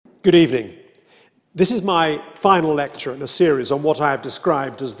Good evening. This is my final lecture in a series on what I have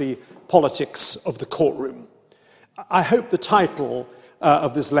described as the politics of the courtroom. I hope the title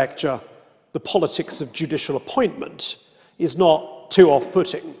of this lecture, The Politics of Judicial Appointment, is not too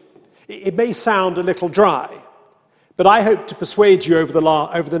off-putting. It may sound a little dry, but I hope to persuade you over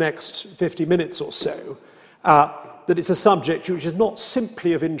the next 50 minutes or so that it's a subject which is not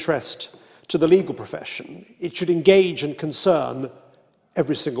simply of interest to the legal profession. It should engage and concern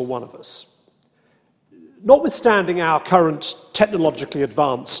every single one of us. Notwithstanding our current technologically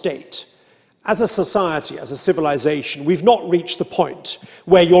advanced state, as a society, as a civilization, we've not reached the point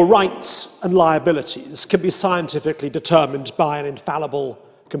where your rights and liabilities can be scientifically determined by an infallible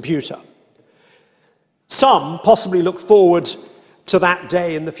computer. Some possibly look forward to that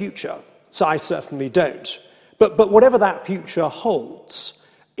day in the future, so I certainly don't. But whatever that future holds,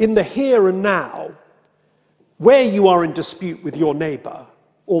 in the here and now, where you are in dispute with your neighbour,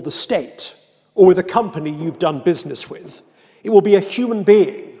 or the state, or with a company you've done business with, it will be a human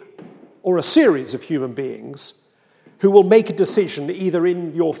being, or a series of human beings, who will make a decision either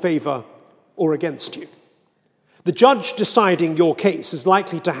in your favour or against you. The judge deciding your case is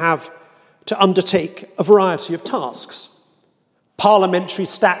likely to have to undertake a variety of tasks. Parliamentary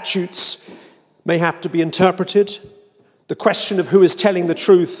statutes may have to be interpreted. The question of who is telling the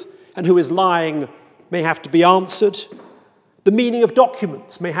truth and who is lying may have to be answered. The meaning of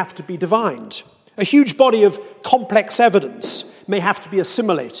documents may have to be divined. A huge body of complex evidence may have to be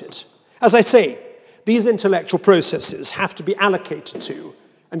assimilated. As I say, these intellectual processes have to be allocated to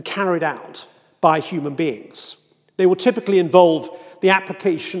and carried out by human beings. They will typically involve the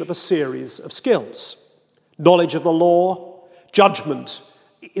application of a series of skills: knowledge of the law, judgment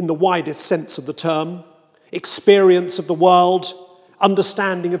in the widest sense of the term, experience of the world,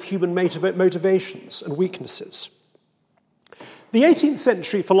 understanding of human motivations and weaknesses. The 18th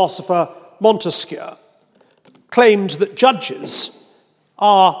century philosopher Montesquieu claimed that judges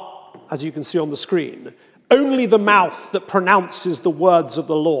are, as you can see on the screen, only the mouth that pronounces the words of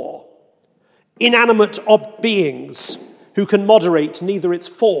the law, inanimate beings who can moderate neither its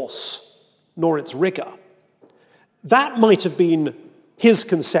force nor its rigour. That might have been his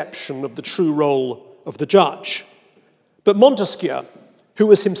conception of the true role of the judge. But Montesquieu, who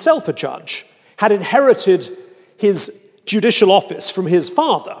was himself a judge, had inherited his judicial office from his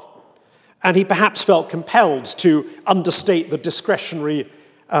father, and he perhaps felt compelled to understate the discretionary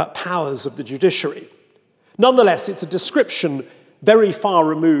powers of the judiciary. Nonetheless, it's a description very far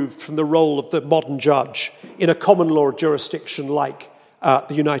removed from the role of the modern judge in a common law jurisdiction like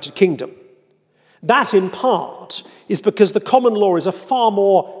the United Kingdom. That, in part, is because the common law is a far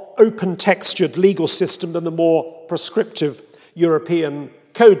more open-textured legal system than the more prescriptive European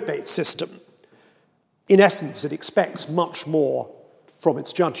code-based system. In essence, it expects much more from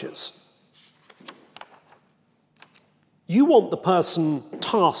its judges. You want the person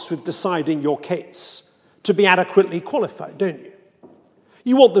tasked with deciding your case to be adequately qualified, don't you?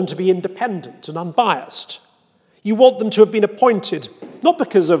 You want them to be independent and unbiased. You want them to have been appointed not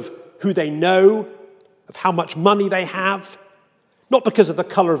because of who they know, of how much money they have, not because of the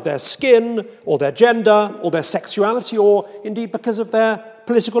colour of their skin or their gender or their sexuality, or indeed because of their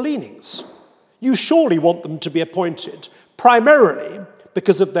political leanings. You surely want them to be appointed primarily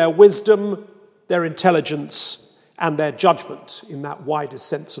because of their wisdom, their intelligence, and their judgment in that widest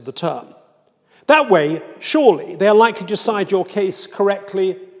sense of the term. That way, surely, they are likely to decide your case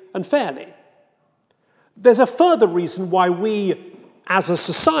correctly and fairly. There's a further reason why we, as a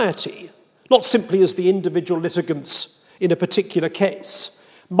society, not simply as the individual litigants in a particular case,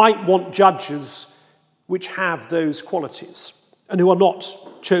 might want judges which have those qualities and who are not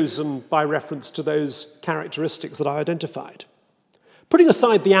chosen by reference to those characteristics that I identified. Putting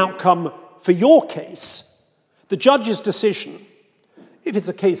aside the outcome for your case, the judge's decision, if it's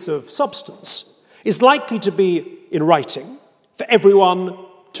a case of substance, is likely to be in writing for everyone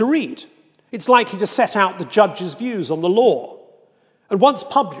to read. It's likely to set out the judge's views on the law. And once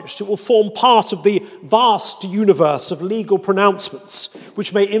published, it will form part of the vast universe of legal pronouncements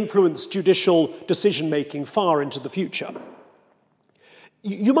which may influence judicial decision-making far into the future.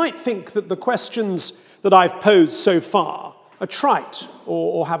 You might think that the questions that I've posed so far are trite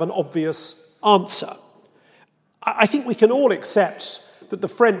or have an obvious answer. I think we can all accept that the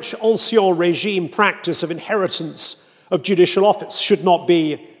French ancien regime practice of inheritance of judicial office should not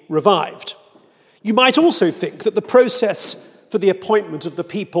be revived. You might also think that the process for the appointment of the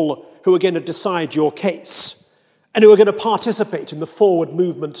people who are going to decide your case and who are going to participate in the forward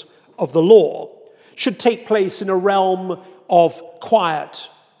movement of the law should take place in a realm of quiet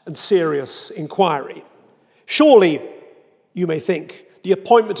and serious inquiry. Surely, you may think, the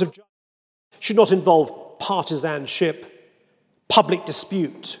appointment of judges should not involve partisanship, public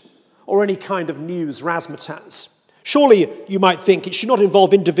dispute, or any kind of news razzmatazz. Surely, you might think, it should not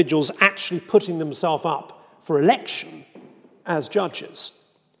involve individuals actually putting themselves up for election as judges.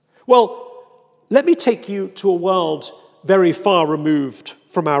 Well, let me take you to a world very far removed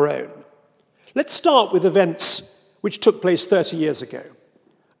from our own. Let's start with events which took place 30 years ago.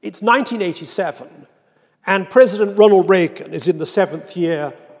 It's 1987, and President Ronald Reagan is in the 7th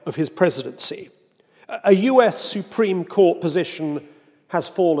year of his presidency. A US Supreme Court position has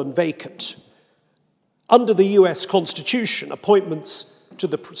fallen vacant. Under the US Constitution, appointments to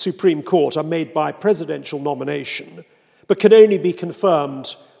the Supreme Court are made by presidential nomination, but can only be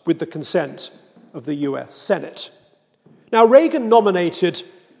confirmed with the consent of the US Senate. Now, Reagan nominated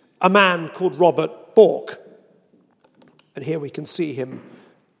a man called Robert Bork, and here we can see him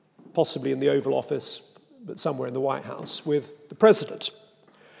possibly in the Oval Office, but somewhere in the White House, with the president.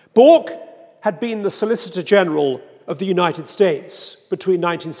 Bork had been the Solicitor General of the United States between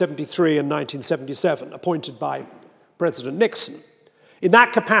 1973 and 1977, appointed by President Nixon. In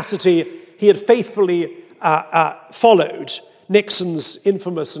that capacity, he had faithfully followed Nixon's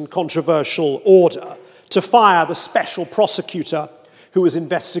infamous and controversial order to fire the special prosecutor who was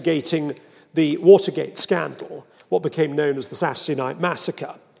investigating the Watergate scandal, what became known as the Saturday Night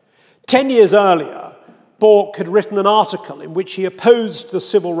Massacre. 10 years earlier, Bork had written an article in which he opposed the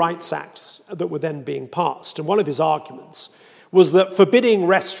Civil Rights Acts that were then being passed. And one of his arguments was that forbidding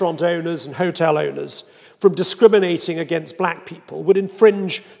restaurant owners and hotel owners from discriminating against black people would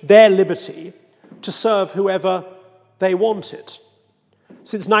infringe their liberty to serve whoever they wanted.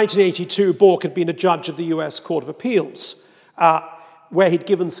 Since 1982, Bork had been a judge of the US Court of Appeals, where he'd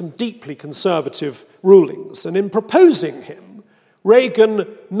given some deeply conservative rulings. And in proposing him, Reagan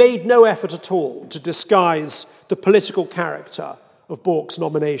made no effort at all to disguise the political character of Bork's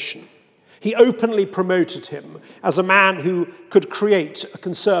nomination. He openly promoted him as a man who could create a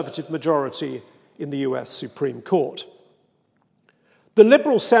conservative majority in the US Supreme Court. The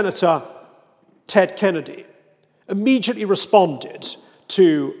liberal Senator Ted Kennedy immediately responded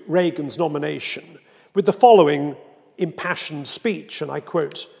to Reagan's nomination with the following impassioned speech, and I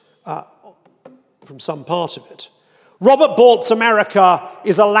quote from some part of it. Robert Bork's America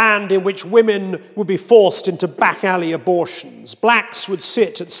is a land in which women would be forced into back-alley abortions. Blacks would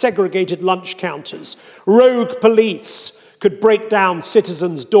sit at segregated lunch counters. Rogue police could break down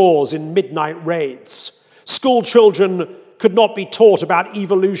citizens' doors in midnight raids. School children could not be taught about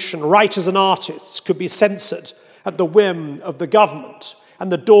evolution. Writers and artists could be censored at the whim of the government.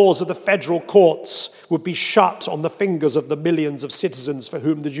 And the doors of the federal courts would be shut on the fingers of the millions of citizens for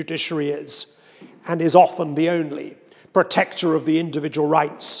whom the judiciary is, and is often the only protector of the individual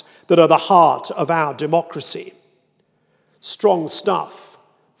rights that are the heart of our democracy. Strong stuff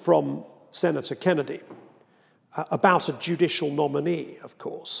from Senator Kennedy about a judicial nominee, of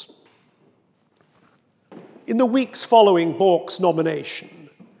course. In the weeks following Bork's nomination,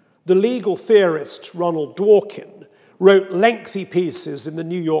 the legal theorist Ronald Dworkin wrote lengthy pieces in the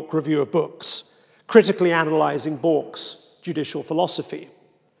New York Review of Books, critically analyzing Bork's judicial philosophy.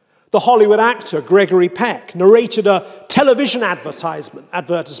 The Hollywood actor Gregory Peck narrated a television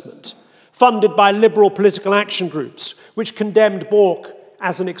advertisement funded by liberal political action groups, which condemned Bork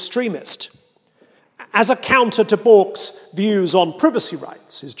as an extremist. As a counter to Bork's views on privacy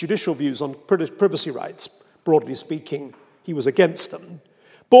rights, his judicial views on privacy rights, broadly speaking, he was against them.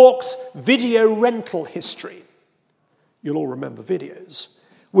 Bork's video rental history, you'll all remember videos,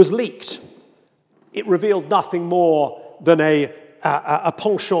 was leaked. It revealed nothing more than a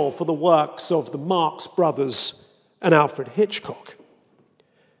penchant for the works of the Marx Brothers and Alfred Hitchcock.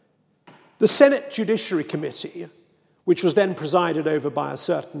 The Senate Judiciary Committee, which was then presided over by a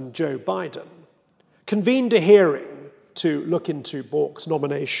certain Joe Biden, convened a hearing to look into Bork's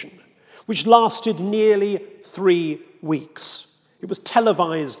nomination, which lasted nearly 3 weeks. It was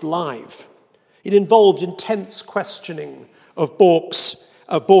televised live. It involved intense questioning of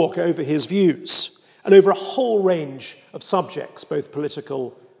Bork over his views, and over a whole range of subjects, both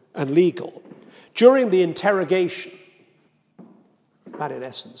political and legal. During the interrogation, that in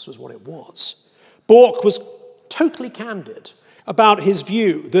essence was what it was, Bork was totally candid about his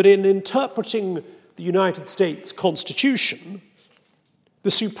view that in interpreting the United States Constitution,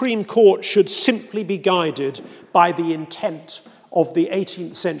 the Supreme Court should simply be guided by the intent of the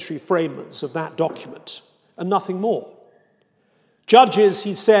 18th century framers of that document, and nothing more. Judges,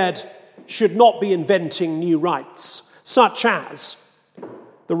 he said, should not be inventing new rights, such as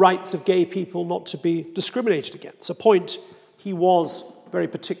the rights of gay people not to be discriminated against, a point he was very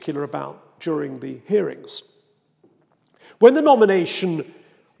particular about during the hearings. When the nomination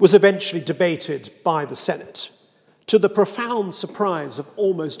was eventually debated by the Senate, to the profound surprise of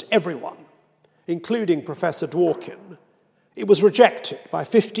almost everyone, including Professor Dworkin, it was rejected by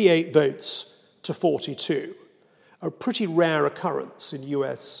 58 votes to 42, a pretty rare occurrence in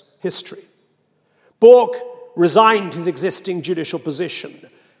US history. Bork resigned his existing judicial position,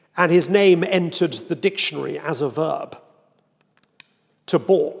 and his name entered the dictionary as a verb. To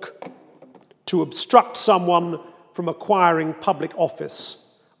balk, to obstruct someone from acquiring public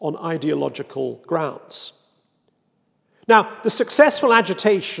office on ideological grounds. Now, the successful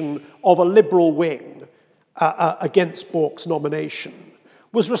agitation of a liberal wing against Bork's nomination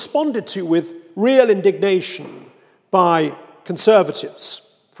was responded to with real indignation by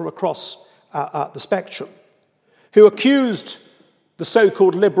conservatives from across the spectrum, who accused the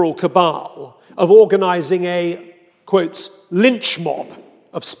so-called liberal cabal of organising a, quotes, lynch mob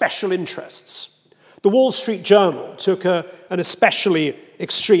of special interests. The Wall Street Journal took an especially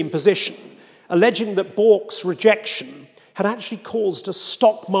extreme position, alleging that Bork's rejection had actually caused a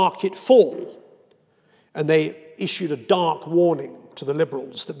stock market fall, and they issued a dark warning to the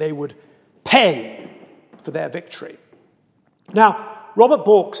Liberals that they would pay for their victory. Now, Robert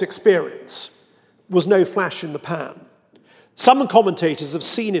Bork's experience was no flash in the pan. Some commentators have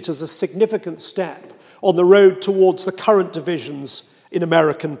seen it as a significant step on the road towards the current divisions in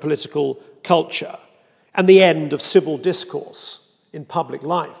American political culture and the end of civil discourse in public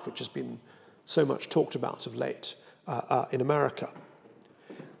life, which has been so much talked about of late in America.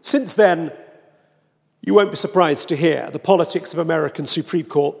 Since then, you won't be surprised to hear the politics of American Supreme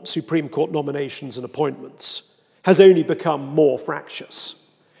Court nominations and appointments has only become more fractious.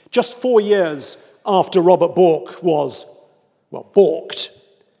 Just 4 years after Robert Bork was, balked,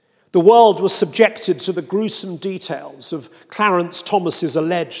 the world was subjected to the gruesome details of Clarence Thomas's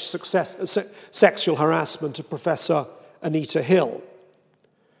alleged sexual harassment of Professor Anita Hill.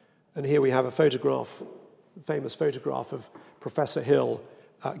 And here we have a famous photograph of Professor Hill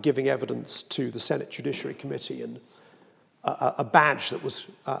giving evidence to the Senate Judiciary Committee, and a badge that was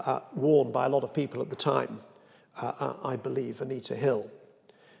worn by a lot of people at the time, I believe, Anita Hill.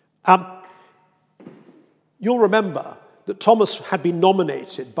 You'll remember that Thomas had been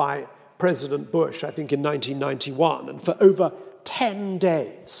nominated by President Bush, I think in 1991, and for over 10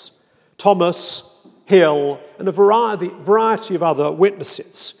 days, Thomas, Hill, and a variety of other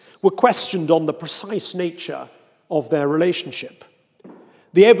witnesses were questioned on the precise nature of their relationship.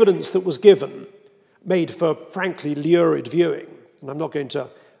 The evidence that was given made for, frankly, lurid viewing, and I'm not going to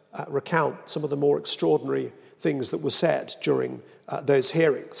recount some of the more extraordinary things that were said during those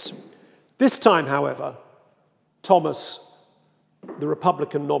hearings. This time, however, Thomas, the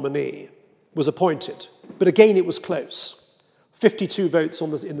Republican nominee, was appointed. But again, it was close. 52 votes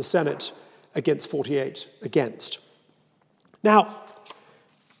in the Senate against 48 against. Now,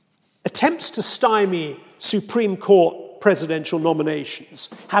 attempts to stymie Supreme Court presidential nominations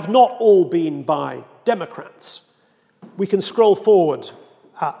have not all been by Democrats. We can scroll forward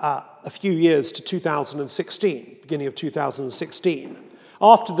a few years to 2016, beginning of 2016.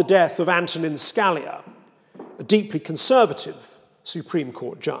 After the death of Antonin Scalia, a deeply conservative Supreme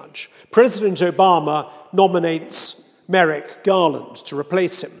Court judge, President Obama nominates Merrick Garland to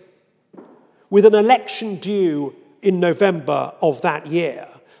replace him. With an election due in November of that year,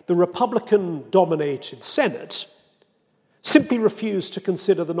 the Republican-dominated Senate simply refused to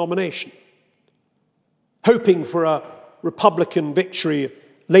consider the nomination, hoping for a Republican victory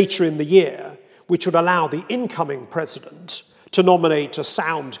later in the year, which would allow the incoming president to nominate a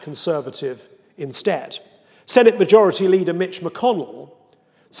sound conservative instead. Senate Majority Leader Mitch McConnell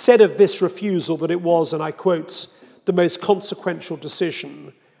said of this refusal that it was, and I quote, the most consequential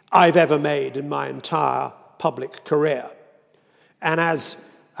decision I've ever made in my entire public career. And as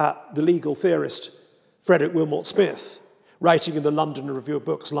the legal theorist Frederick Wilmot Smith, writing in the London Review of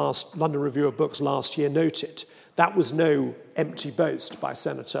Books last year, noted, that was no empty boast by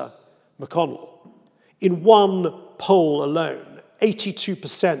Senator McConnell. In one poll alone,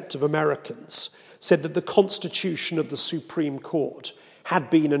 82% of Americans said that the constitution of the Supreme Court had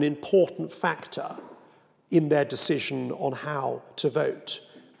been an important factor in their decision on how to vote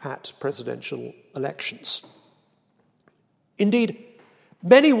at presidential elections. Indeed,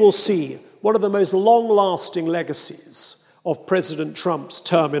 many will see one of the most long-lasting legacies of President Trump's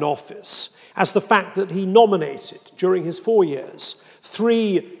term in office as the fact that he nominated, during his 4 years,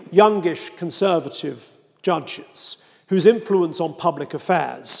 3 youngish conservative judges whose influence on public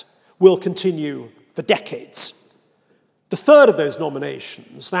affairs will continue for decades. The third of those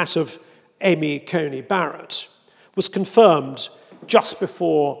nominations, that of Amy Coney Barrett, was confirmed just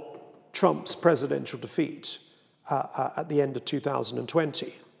before Trump's presidential defeat at the end of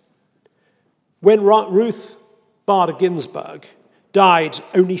 2020. When Ruth Bader Ginsburg died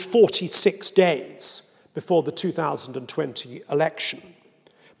only 46 days before the 2020 election,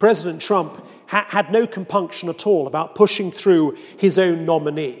 President Trump had no compunction at all about pushing through his own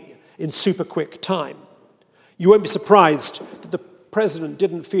nominee in super quick time. You won't be surprised that the president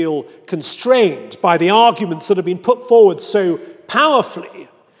didn't feel constrained by the arguments that had been put forward so powerfully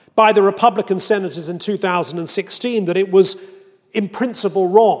by the Republican senators in 2016 that it was in principle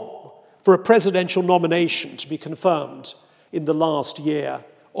wrong for a presidential nomination to be confirmed in the last year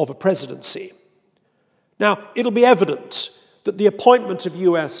of a presidency. Now, it'll be evident that the appointment of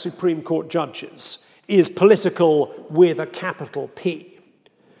US Supreme Court judges is political with a capital P.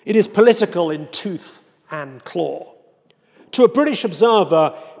 It is political in tooth and claw. To a British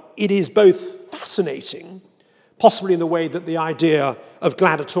observer, it is both fascinating, possibly in the way that the idea of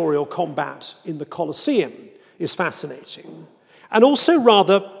gladiatorial combat in the Colosseum is fascinating, and also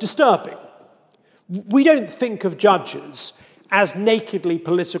rather disturbing. We don't think of judges as nakedly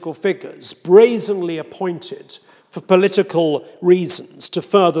political figures, brazenly appointed for political reasons to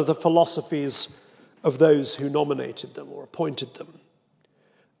further the philosophies of those who nominated them or appointed them.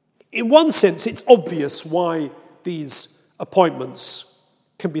 In one sense, it's obvious why these appointments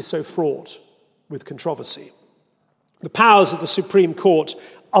can be so fraught with controversy. The powers of the Supreme Court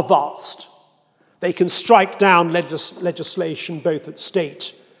are vast. They can strike down legislation both at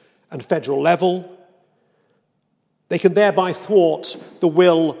state and federal level. They can thereby thwart the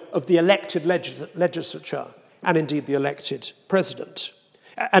will of the elected legislature and indeed the elected president.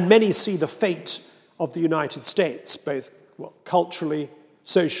 And many see the fate of the United States, both culturally,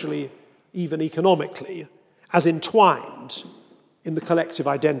 socially, even economically, as entwined in the collective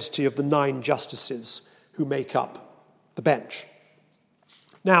identity of the 9 justices who make up the bench.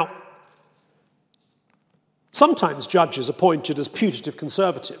 Now, sometimes judges appointed as putative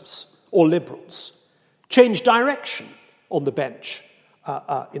conservatives or liberals change direction on the bench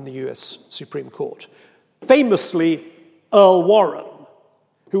in the US Supreme Court. Famously, Earl Warren,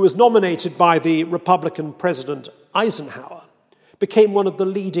 who was nominated by the Republican President Eisenhower, became one of the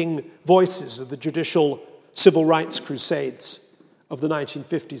leading voices of the judicial civil rights crusades of the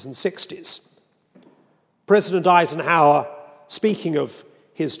 1950s and 60s. President Eisenhower, speaking of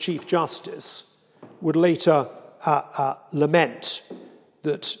his Chief Justice, would later lament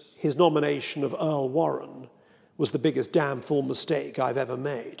that his nomination of Earl Warren was the biggest damn fool mistake I've ever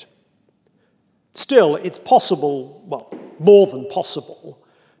made. Still, it's possible, more than possible,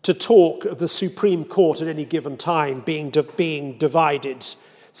 to talk of the Supreme Court at any given time being divided,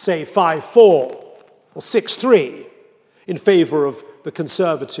 say, 5-4 or 6-3 in favour of the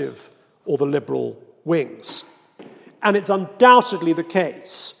conservative or the liberal wings. And it's undoubtedly the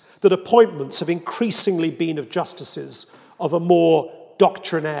case that appointments have increasingly been of justices of a more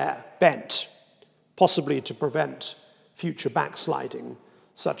doctrinaire bent, possibly to prevent future backsliding,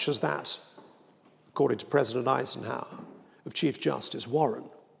 such as that, according to President Eisenhower, of Chief Justice Warren.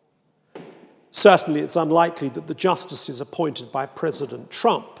 Certainly, it's unlikely that the justices appointed by President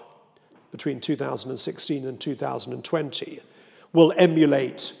Trump between 2016 and 2020 will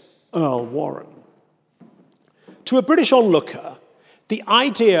emulate Earl Warren. To a British onlooker, the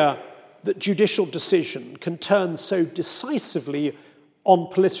idea that judicial decision can turn so decisively on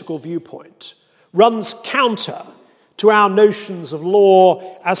political viewpoint runs counter to our notions of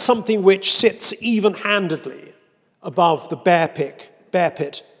law as something which sits even-handedly above the bear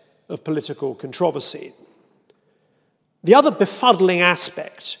pit of political controversy. The other befuddling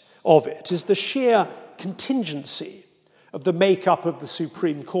aspect of it is the sheer contingency of the makeup of the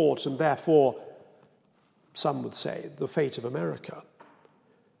Supreme Court and therefore, some would say, the fate of America.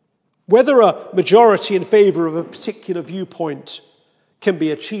 Whether a majority in favour of a particular viewpoint can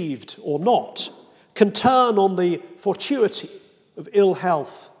be achieved or not can turn on the fortuity of ill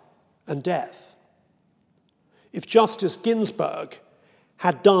health and death. If Justice Ginsburg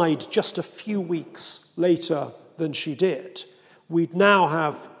had died just a few weeks later than she did, we'd now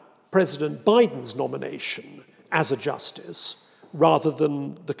have President Biden's nomination as a justice rather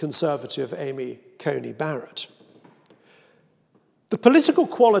than the conservative Amy Coney Barrett. The political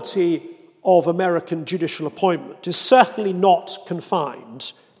quality of American judicial appointment is certainly not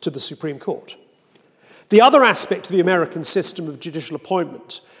confined to the Supreme Court. The other aspect of the American system of judicial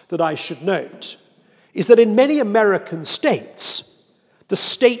appointment that I should note is that in many American states, the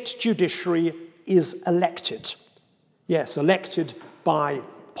state judiciary is elected. Yes, elected by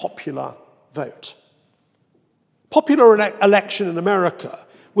popular vote. Popular election in America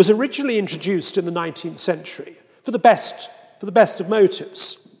was originally introduced in the 19th century for the best of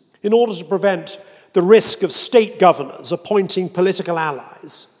motives, in order to prevent the risk of state governors appointing political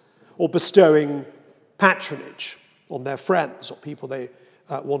allies or bestowing patronage on their friends or people they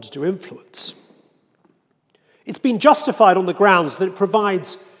wanted to influence. It's been justified on the grounds that it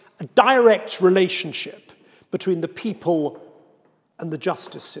provides a direct relationship between the people and the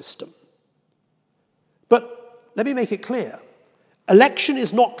justice system. But let me make it clear, election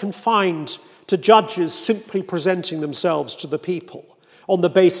is not confined to judges simply presenting themselves to the people on the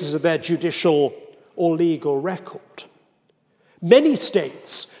basis of their judicial or legal record. Many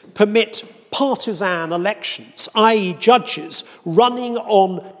states permit partisan elections, i.e. judges running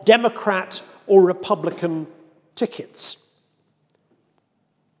on Democrat or Republican tickets.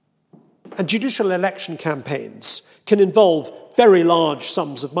 And judicial election campaigns can involve very large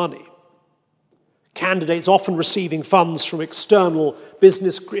sums of money. Candidates often receiving funds from external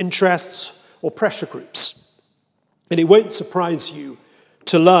business interests or pressure groups. And it won't surprise you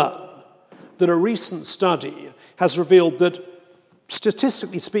to learn that a recent study has revealed that,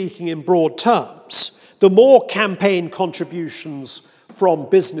 statistically speaking in broad terms, the more campaign contributions from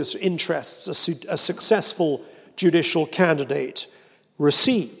business interests a successful judicial candidate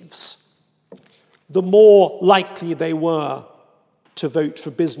receives, the more likely they were to vote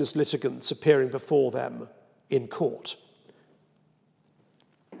for business litigants appearing before them in court.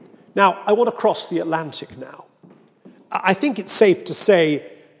 Now, I want to cross the Atlantic now. I think it's safe to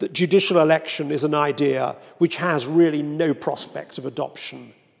say that judicial election is an idea which has really no prospect of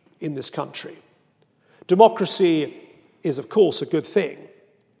adoption in this country. Democracy is, of course, a good thing,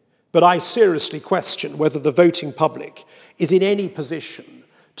 but I seriously question whether the voting public is in any position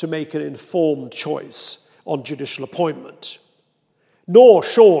to make an informed choice on judicial appointment. Nor,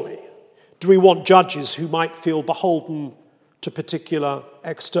 surely, do we want judges who might feel beholden to particular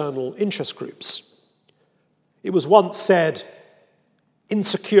external interest groups. It was once said,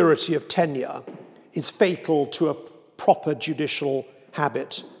 insecurity of tenure is fatal to a proper judicial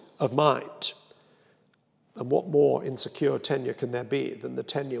habit of mind. And what more insecure tenure can there be than the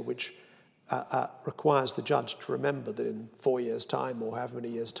tenure which requires the judge to remember that in 4 years' time or however many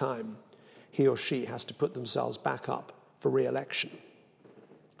years' time, he or she has to put themselves back up for re-election.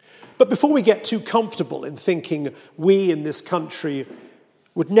 But before we get too comfortable in thinking we in this country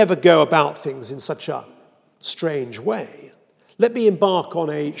would never go about things in such a strange way, let me embark on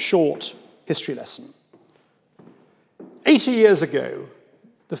a short history lesson. 80 years ago,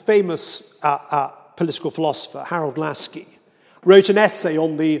 the famous political philosopher Harold Laski wrote an essay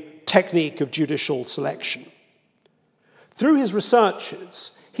on the technique of judicial selection. Through his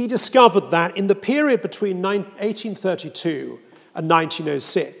researches, he discovered that in the period between 1832 and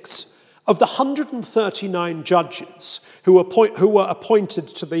 1906, of the 139 judges who were appointed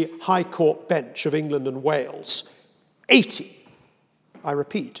to the High Court bench of England and Wales, 80, I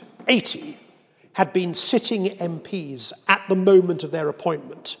repeat, 80 had been sitting MPs at the moment of their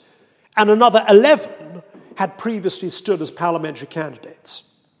appointment, and another 11 had previously stood as parliamentary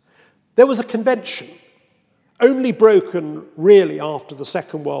candidates. There was a convention, only broken really after the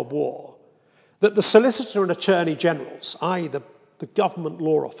Second World War, that the Solicitor and Attorney Generals, i.e. the government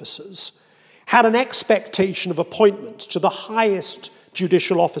law officers, had an expectation of appointment to the highest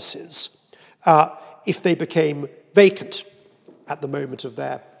judicial offices if they became vacant at the moment of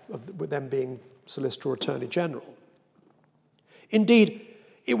them being Solicitor or Attorney General. Indeed,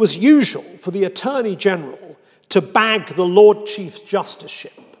 it was usual for the Attorney General to bag the Lord Chief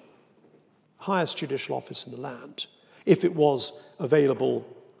Justiceship, highest judicial office in the land, if it was available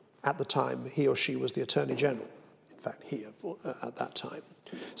at the time he or she was the Attorney General. In fact, at that time.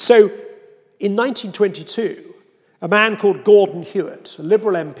 So, in 1922, a man called Gordon Hewitt, a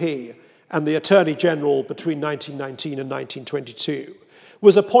Liberal MP and the Attorney General between 1919 and 1922,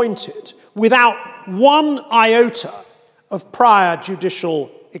 was appointed without one iota of prior judicial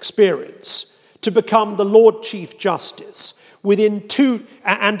experience to become the Lord Chief Justice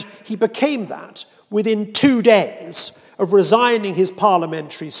and he became that within 2 days of resigning his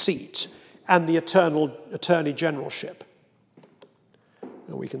parliamentary seat and the Attorney Generalship.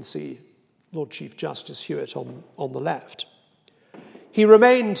 And we can see Lord Chief Justice Hewitt on the left. He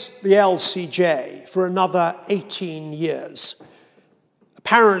remained the LCJ for another 18 years,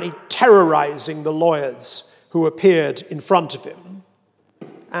 apparently terrorizing the lawyers who appeared in front of him,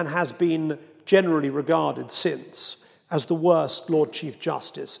 and has been generally regarded since as the worst Lord Chief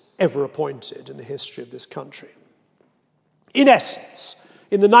Justice ever appointed in the history of this country. In essence,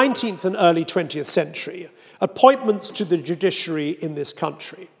 in the 19th and early 20th century, appointments to the judiciary in this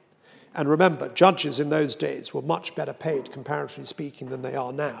country, and remember, judges in those days were much better paid, comparatively speaking, than they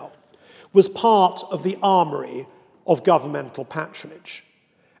are now, was part of the armoury of governmental patronage.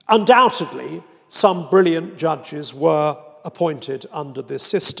 Undoubtedly, some brilliant judges were appointed under this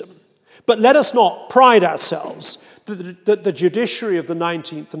system. But let us not pride ourselves that the judiciary of the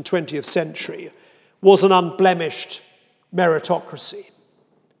 19th and 20th century was an unblemished meritocracy.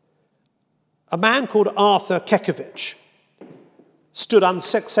 A man called Arthur Kekovich stood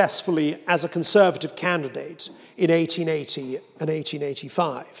unsuccessfully as a Conservative candidate in 1880 and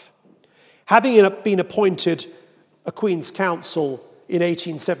 1885. Having been appointed a Queen's Counsel in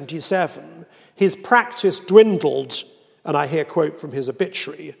 1877, his practice dwindled, and I here quote from his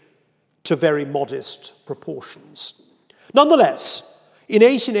obituary, to very modest proportions. Nonetheless, in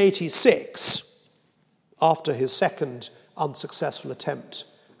 1886, after his second unsuccessful attempt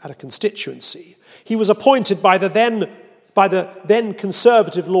at a constituency, he was appointed by the then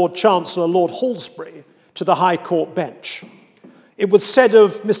Conservative Lord Chancellor, Lord Halsbury, to the High Court bench. It was said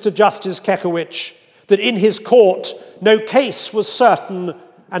of Mr. Justice Kekovich that in his court no case was certain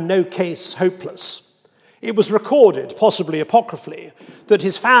and no case hopeless. It was recorded, possibly apocryphally, that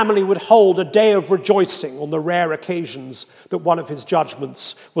his family would hold a day of rejoicing on the rare occasions that one of his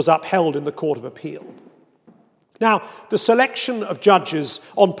judgments was upheld in the Court of Appeal. Now, the selection of judges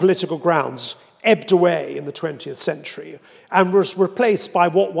on political grounds ebbed away in the 20th century and was replaced by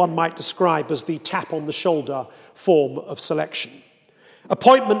what one might describe as the tap-on-the-shoulder form of selection.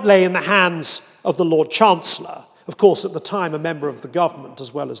 Appointment lay in the hands of the Lord Chancellor, of course at the time a member of the government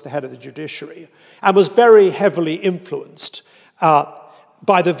as well as the head of the judiciary, and was very heavily influenced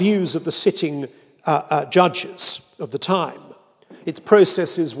by the views of the sitting judges of the time. Its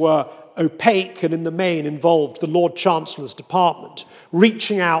processes were opaque and in the main involved the Lord Chancellor's department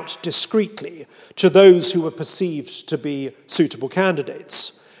reaching out discreetly to those who were perceived to be suitable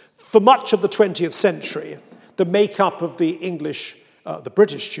candidates. For much of the 20th century, the makeup of the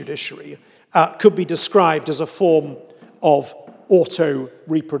British judiciary could be described as a form of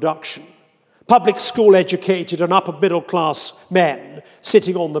auto-reproduction. Public school-educated and upper-middle-class men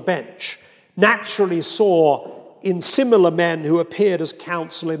sitting on the bench naturally saw in similar men who appeared as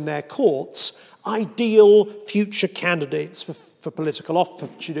counsel in their courts ideal future candidates for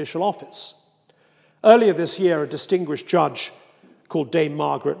judicial office. Earlier this year, a distinguished judge called Dame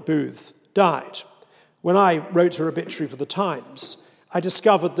Margaret Booth died. When I wrote her obituary for the Times, I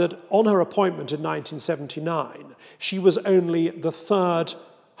discovered that on her appointment in 1979, she was only the third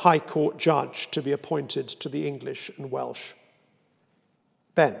High Court judge to be appointed to the English and Welsh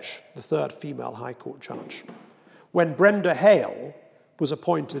bench, the third female High Court judge. When Brenda Hale was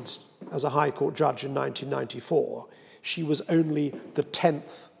appointed as a High Court judge in 1994, she was only the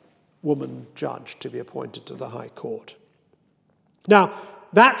 10th woman judge to be appointed to the High Court. Now,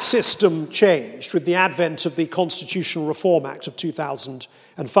 that system changed with the advent of the Constitutional Reform Act of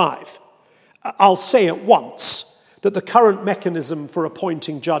 2005. I'll say at once that the current mechanism for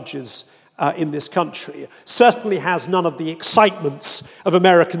appointing judges in this country certainly has none of the excitements of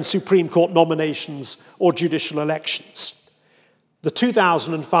American Supreme Court nominations or judicial elections. The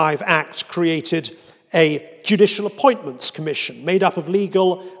 2005 Act created a Judicial Appointments Commission made up of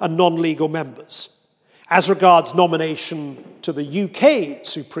legal and non-legal members. As regards nomination to the UK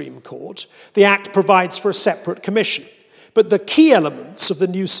Supreme Court, the Act provides for a separate commission, but the key elements of the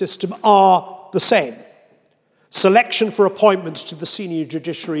new system are the same. Selection for appointments to the senior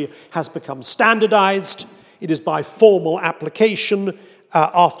judiciary has become standardised. It is by formal application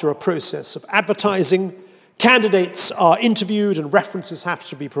after a process of advertising. Candidates are interviewed and references have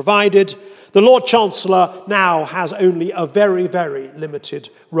to be provided. The Lord Chancellor now has only a very, very limited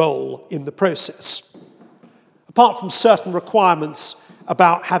role in the process. Apart from certain requirements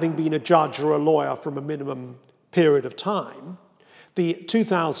about having been a judge or a lawyer from a minimum period of time, the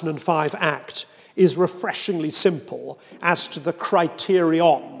 2005 Act is refreshingly simple as to the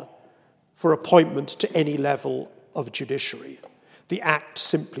criterion for appointment to any level of judiciary. The Act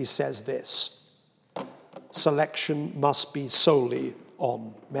simply says this: selection must be solely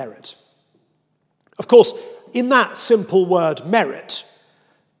on merit. Of course, in that simple word merit,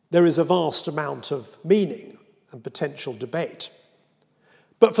 there is a vast amount of meaning and potential debate.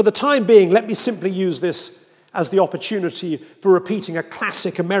 But for the time being, let me simply use this as the opportunity for repeating a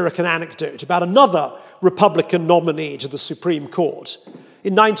classic American anecdote about another Republican nominee to the Supreme Court.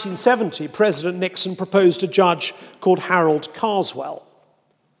 In 1970, President Nixon proposed a judge called Harold Carswell.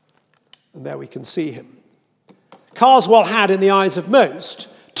 And there we can see him. Carswell had, in the eyes of most,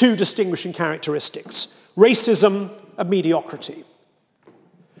 two distinguishing characteristics: racism and mediocrity.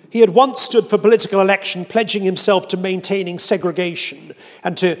 He had once stood for political election, pledging himself to maintaining segregation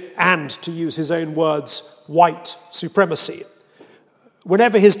and to use his own words, white supremacy.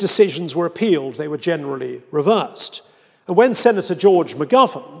 Whenever his decisions were appealed, they were generally reversed. And when Senator George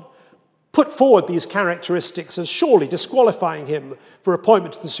McGovern put forward these characteristics as surely disqualifying him for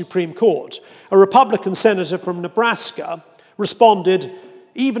appointment to the Supreme Court. A Republican senator from Nebraska responded,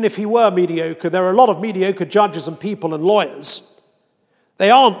 even if he were mediocre, there are a lot of mediocre judges and people and lawyers.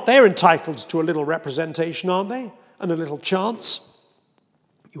 They're entitled to a little representation, aren't they? And a little chance.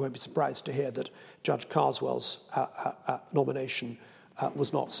 You won't be surprised to hear that Judge Carswell's nomination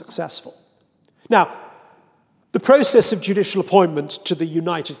was not successful. Now, the process of judicial appointment to the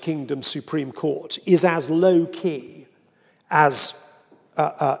United Kingdom Supreme Court is as low-key as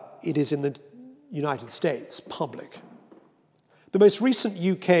it is in the United States, public. The most recent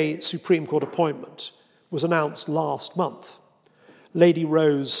UK Supreme Court appointment was announced last month, Lady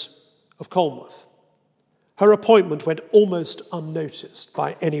Rose of Colmouth. Her appointment went almost unnoticed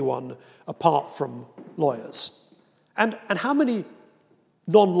by anyone apart from lawyers. And how many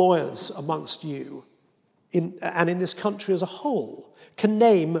non-lawyers amongst you and in this country as a whole can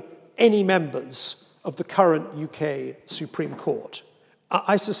name any members of the current UK Supreme Court?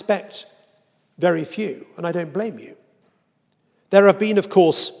 I suspect very few, and I don't blame you. There have been, of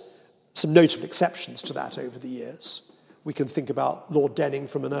course, some notable exceptions to that over the years. We can think about Lord Denning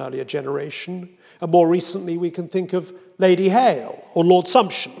from an earlier generation, and more recently we can think of Lady Hale or Lord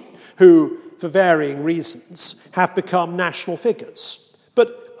Sumption, who, for varying reasons, have become national figures.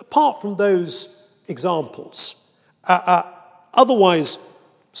 But apart from those examples, otherwise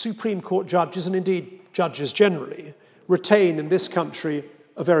Supreme Court judges, and indeed judges generally, retain in this country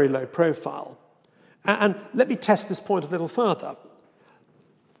a very low profile. And let me test this point a little further.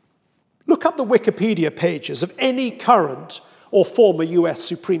 Look up the Wikipedia pages of any current or former US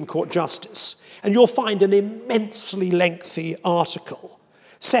Supreme Court justice, and you'll find an immensely lengthy article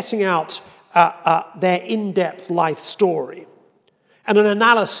setting out their in-depth life story and an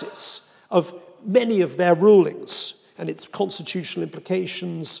analysis of many of their rulings and its constitutional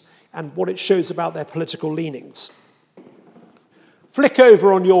implications and what it shows about their political leanings. Flick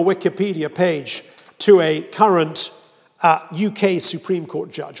over on your Wikipedia page to a current UK Supreme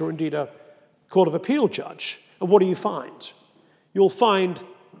Court judge, or indeed a Court of Appeal judge, and what do you find? You'll find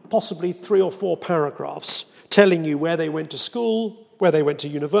possibly 3 or 4 paragraphs telling you where they went to school, where they went to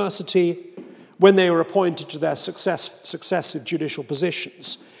university, when they were appointed to their successive judicial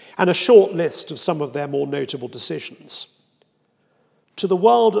positions, and a short list of some of their more notable decisions. To the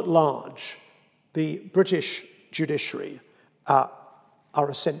world at large, the British judiciary are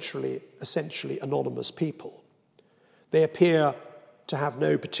essentially anonymous people. They appear to have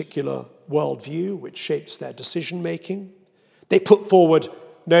no particular worldview which shapes their decision-making. They put forward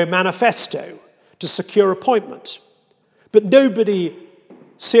no manifesto to secure appointment. But nobody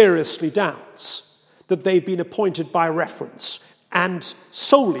seriously doubts that they've been appointed by reference, and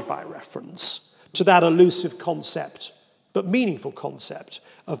solely by reference, to that elusive concept, but meaningful concept,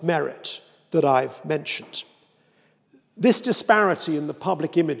 of merit that I've mentioned. This disparity in the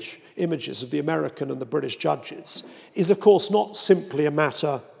public images of the American and the British judges is, of course, not simply a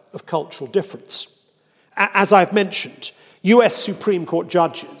matter of cultural difference. As I've mentioned, US Supreme Court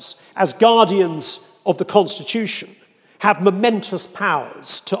judges, as guardians of the Constitution, have momentous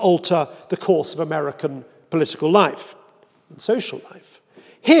powers to alter the course of American political life and social life.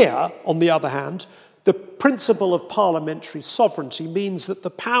 Here, on the other hand, the principle of parliamentary sovereignty means that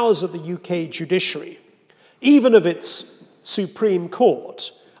the powers of the UK judiciary, even of its Supreme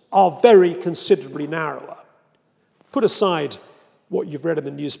Court, are very considerably narrower. Put aside what you've read in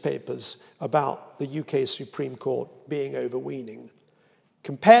the newspapers about the UK Supreme Court being overweening.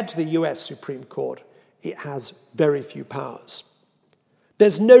 Compared to the US Supreme Court, it has very few powers.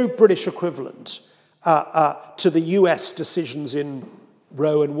 There's no British equivalent to the US decisions in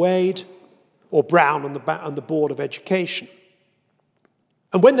Roe and Wade or Brown and the Board of Education.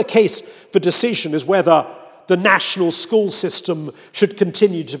 And when the case for decision is whether the national school system should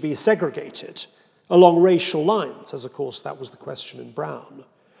continue to be segregated along racial lines, as of course that was the question in Brown,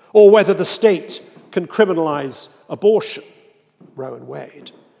 or whether the state can criminalize abortion, Roe and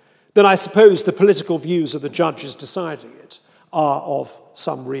Wade, then I suppose the political views of the judges deciding it are of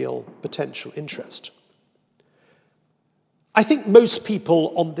some real potential interest. I think most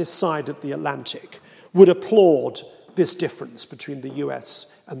people on this side of the Atlantic would applaud this difference between the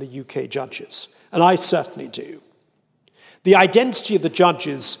US and the UK judges, and I certainly do. The identity of the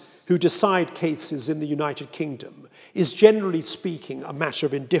judges who decide cases in the United Kingdom is, generally speaking, a matter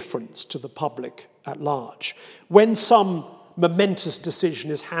of indifference to the public at large. When some momentous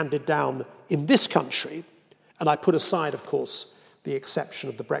decision is handed down in this country, and I put aside, of course, the exception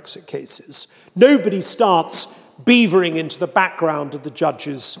of the Brexit cases, nobody starts beavering into the background of the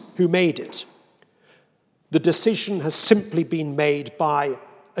judges who made it. The decision has simply been made by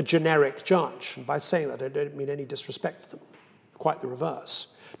a generic judge. And by saying that, I don't mean any disrespect to them. Quite the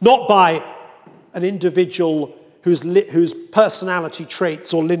reverse. Not by an individual whose personality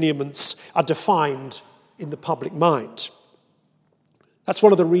traits or lineaments are defined in the public mind. That's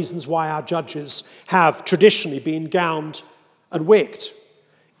one of the reasons why our judges have traditionally been gowned and wigged.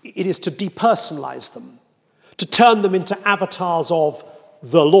 It is to depersonalize them, to turn them into avatars of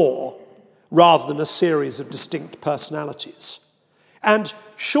the law rather than a series of distinct personalities. And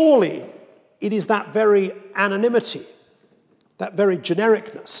surely it is that very anonymity, that very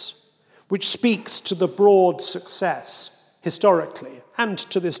genericness, which speaks to the broad success historically and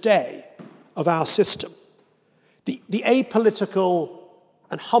to this day of our system. The apolitical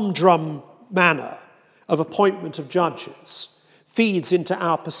and humdrum manner of appointment of judges feeds into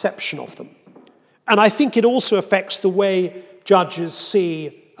our perception of them. And I think it also affects the way judges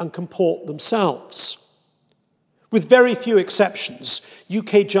see and comport themselves. With very few exceptions,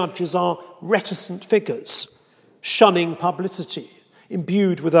 UK judges are reticent figures, shunning publicity,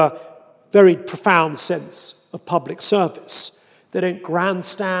 imbued with a very profound sense of public service. They don't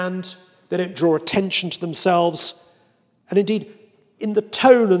grandstand, they don't draw attention to themselves, and indeed, in the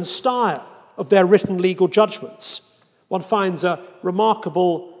tone and style of their written legal judgments, one finds a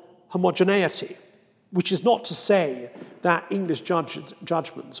remarkable homogeneity, which is not to say that English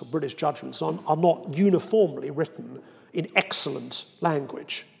judgments or British judgments are not uniformly written in excellent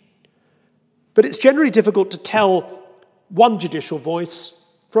language. But it's generally difficult to tell one judicial voice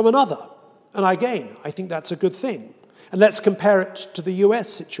from another. And again, I think that's a good thing. And let's compare it to the US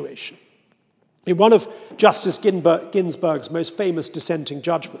situation. In one of Justice Ginsburg's most famous dissenting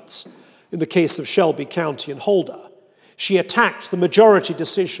judgments, in the case of Shelby County and Holder, she attacked the majority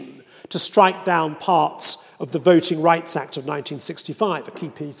decision to strike down parts of the Voting Rights Act of 1965, a key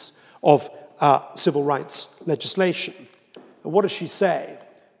piece of civil rights legislation. And what does she say?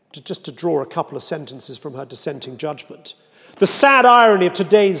 Just to draw a couple of sentences from her dissenting judgment. The sad irony of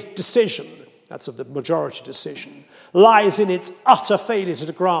today's decision, that's of the majority decision, lies in its utter failure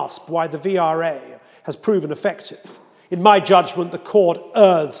to grasp why the VRA has proven effective. In my judgment, the court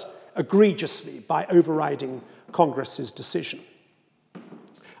errs egregiously by overriding Congress's decision.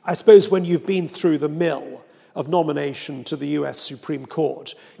 I suppose when you've been through the mill of nomination to the US Supreme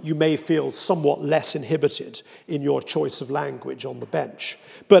Court, you may feel somewhat less inhibited in your choice of language on the bench.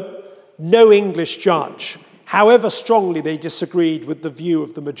 But no English judge, however strongly they disagreed with the view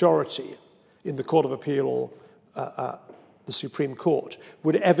of the majority in the Court of Appeal or the Supreme Court,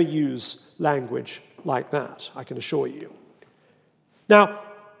 would ever use language like that, I can assure you. Now,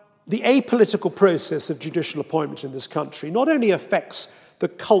 the apolitical process of judicial appointment in this country not only affects the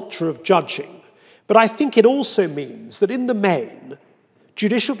culture of judging, but I think it also means that in the main,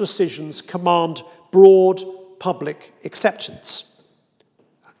 judicial decisions command broad public acceptance.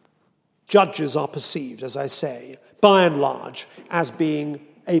 Judges are perceived, as I say, by and large, as being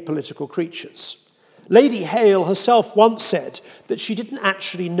apolitical creatures. Lady Hale herself once said that she didn't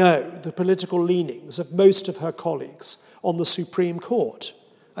actually know the political leanings of most of her colleagues on the Supreme Court.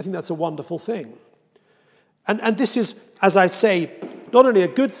 I think that's a wonderful thing. And this is, as I say, not only a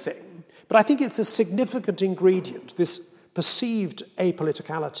good thing, but I think it's a significant ingredient, this perceived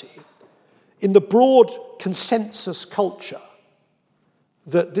apoliticality, in the broad consensus culture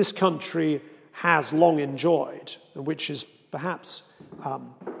that this country has long enjoyed, and which is perhaps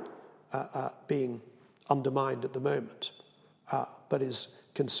being undermined at the moment, but is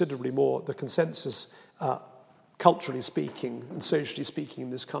considerably more, the consensus, culturally speaking and socially speaking in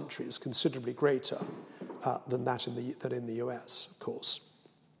this country is considerably greater than in the US, of course.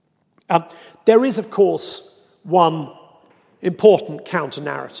 There is, of course, one important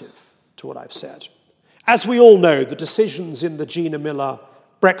counter-narrative to what I've said. As we all know, the decisions in the Gina Miller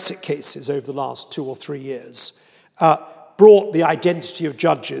Brexit cases over the last 2 or 3 years brought the identity of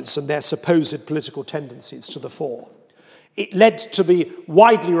judges and their supposed political tendencies to the fore. It led to the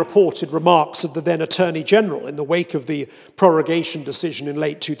widely reported remarks of the then Attorney General in the wake of the prorogation decision in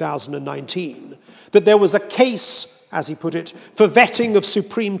late 2019, that there was a case, as he put it, for vetting of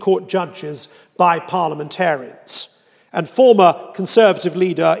Supreme Court judges by parliamentarians. And former Conservative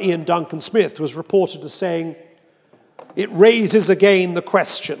leader Ian Duncan Smith was reported as saying, it raises again the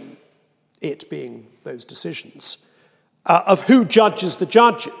question, it being those decisions, of who judges the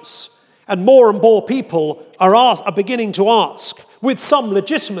judges. And more people are beginning to ask, with some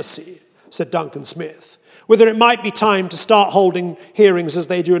legitimacy, said Duncan Smith, whether it might be time to start holding hearings as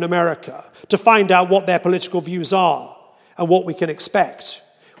they do in America, to find out what their political views are and what we can expect.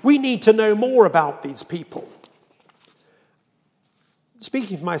 We need to know more about these people.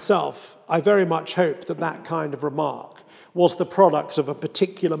 Speaking for myself, I very much hope that that kind of remark was the product of a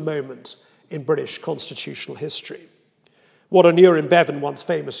particular moment in British constitutional history, what Aneurin Bevan once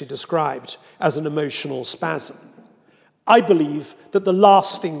famously described as an emotional spasm. I believe that the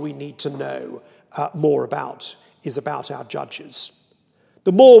last thing we need to know more about is about our judges.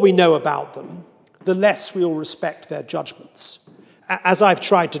 The more we know about them, the less we will respect their judgments. As I've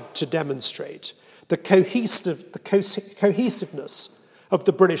tried to demonstrate, the cohesiveness of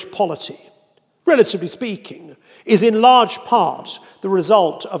the British polity, relatively speaking, is in large part the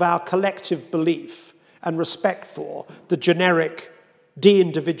result of our collective belief and respect for the generic,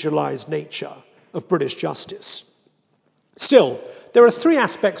 de-individualized nature of British justice. Still, there are three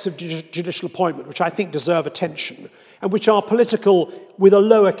aspects of judicial appointment which I think deserve attention and which are political with a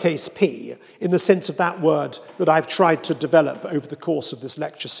lowercase p in the sense of that word that I've tried to develop over the course of this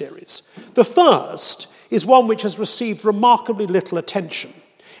lecture series. The first is one which has received remarkably little attention,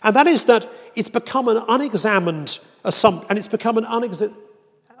 and that is that it's become an unexamined assumption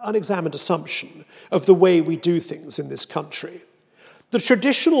of the way we do things in this country. The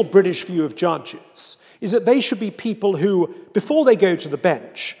traditional British view of judges is that they should be people who, before they go to the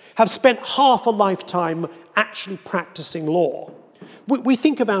bench, have spent half a lifetime actually practicing law. We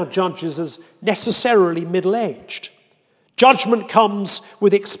think of our judges as necessarily middle-aged. Judgment comes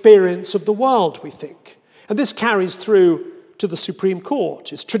with experience of the world, we think. And this carries through to the Supreme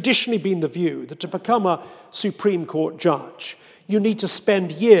Court. It's traditionally been the view that to become a Supreme Court judge, you need to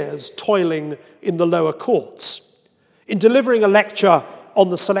spend years toiling in the lower courts. In delivering a lecture on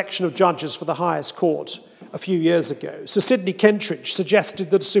the selection of judges for the highest court a few years ago, Sir Sidney Kentridge suggested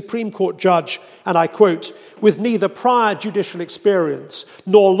that a Supreme Court judge, and I quote, with neither prior judicial experience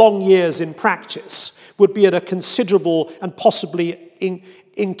nor long years in practice, would be at a considerable and possibly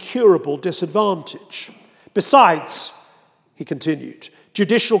incurable disadvantage. Besides, he continued,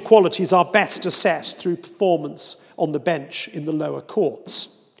 judicial qualities are best assessed through performance on the bench in the lower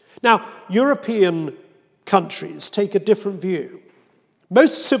courts. Now, European countries take a different view.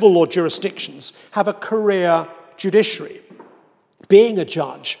 Most civil law jurisdictions have a career judiciary. Being a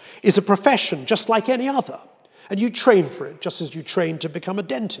judge is a profession just like any other, and you train for it just as you train to become a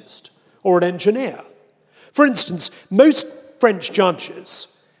dentist or an engineer. For instance, most French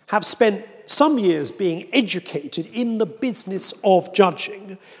judges have spent some years being educated in the business of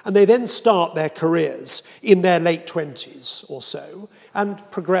judging, and they then start their careers in their late 20s or so and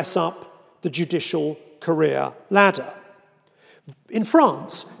progress up the judicial career ladder. In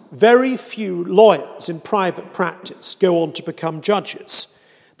France, very few lawyers in private practice go on to become judges.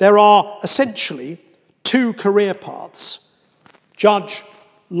 There are essentially two career paths, judge,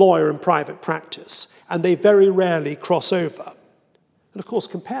 lawyer in private practice, and they very rarely cross over. And of course,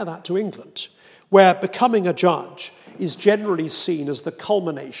 compare that to England, where becoming a judge is generally seen as the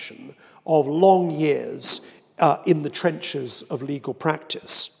culmination of long years in the trenches of legal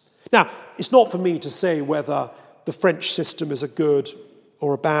practice. Now, it's not for me to say whether the French system is a good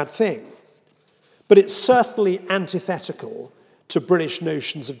or a bad thing, but it's certainly antithetical to British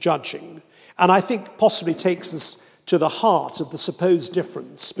notions of judging, and I think possibly takes us to the heart of the supposed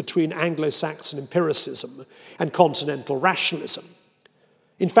difference between Anglo-Saxon empiricism and continental rationalism.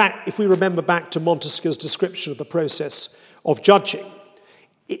 In fact, if we remember back to Montesquieu's description of the process of judging,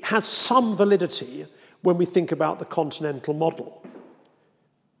 it has some validity when we think about the continental model.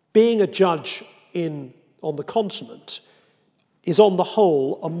 Being a judge on the continent is on the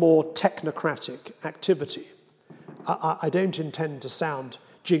whole a more technocratic activity. I don't intend to sound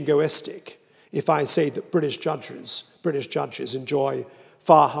jingoistic if I say that British judges enjoy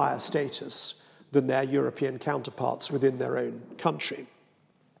far higher status than their European counterparts within their own country.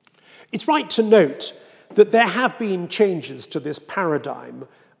 It's right to note that there have been changes to this paradigm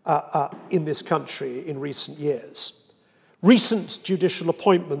in this country in recent years. Recent judicial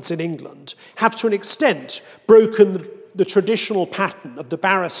appointments in England have to an extent broken the traditional pattern of the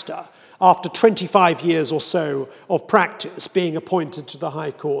barrister after 25 years or so of practice being appointed to the High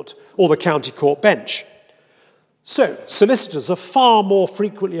Court or the County Court bench. So, solicitors are far more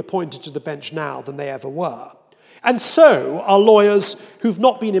frequently appointed to the bench now than they ever were. And so are lawyers who've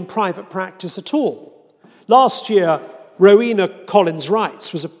not been in private practice at all. Last year, Rowena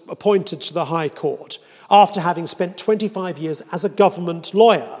Collins-Rice was appointed to the High Court after having spent 25 years as a government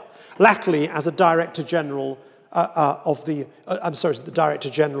lawyer, latterly as a Director General the Director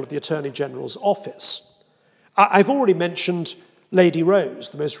General of the Attorney General's office. I've already mentioned Lady Rose,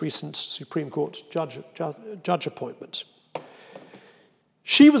 the most recent Supreme Court judge appointment.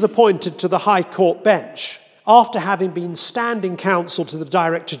 She was appointed to the High Court bench after having been standing counsel to the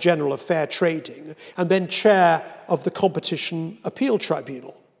Director General of Fair Trading and then chair of the Competition Appeal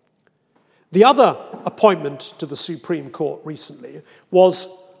Tribunal. The other appointment to the Supreme Court recently was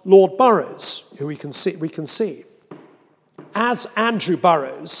Lord Burrows, who we can see. As Andrew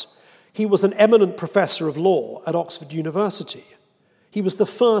Burrows, he was an eminent professor of law at Oxford University. He was the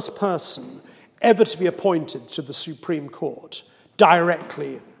first person ever to be appointed to the Supreme Court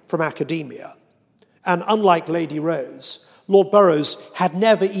directly from academia. And unlike Lady Rose, Lord Burrows had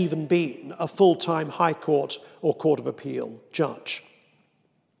never even been a full-time High Court or Court of Appeal judge.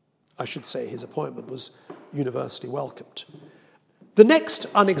 I should say his appointment was universally welcomed. The next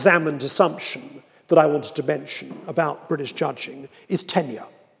unexamined assumption that I wanted to mention about British judging is tenure.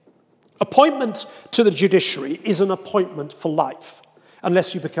 Appointment to the judiciary is an appointment for life,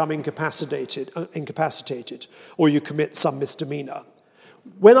 unless you become incapacitated or you commit some misdemeanor.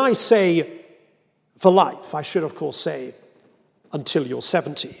 When I say for life, I should of course say until you're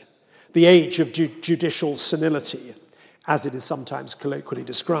 70, the age of judicial senility, as it is sometimes colloquially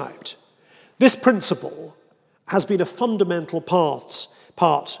described. This principle has been a fundamental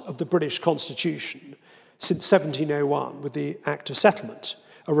part of the British Constitution since 1701 with the Act of Settlement,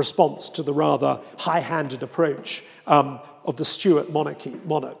 a response to the rather high-handed approach of the Stuart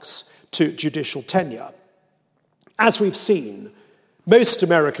monarchs to judicial tenure. As we've seen, most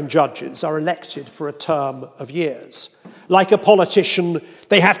American judges are elected for a term of years. Like a politician,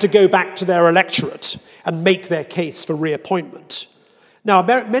 they have to go back to their electorate and make their case for reappointment. Now,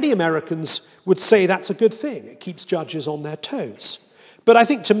 many Americans would say that's a good thing. It keeps judges on their toes. But I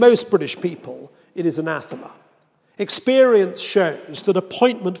think to most British people, it is anathema. Experience shows that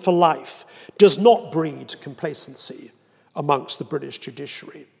appointment for life does not breed complacency amongst the British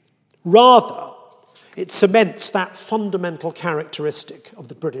judiciary. Rather, it cements that fundamental characteristic of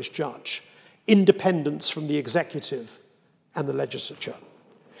the British judge, independence from the executive and the legislature.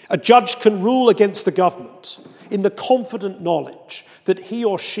 A judge can rule against the government in the confident knowledge that he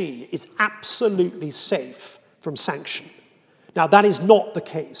or she is absolutely safe from sanction. Now, that is not the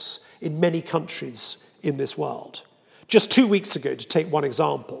case in many countries in this world. Just 2 weeks ago, to take one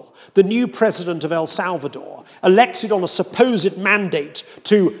example, the new president of El Salvador, elected on a supposed mandate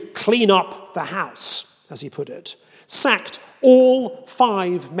to clean up the house, as he put it, sacked all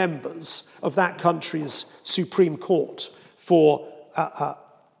 5 members of that country's Supreme Court for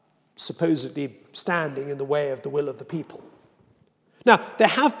supposedly standing in the way of the will of the people. Now, there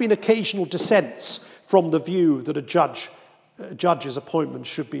have been occasional dissents from the view that a judge's appointment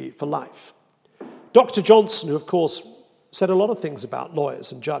should be for life. Dr. Johnson, who of course said a lot of things about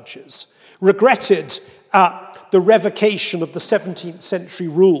lawyers and judges, regretted the revocation of the 17th century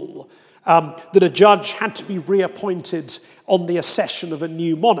rule that a judge had to be reappointed on the accession of a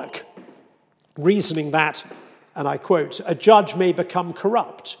new monarch, reasoning that, and I quote, "A judge may become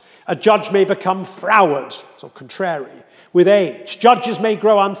corrupt, a judge may become froward," so contrary, with age. Judges may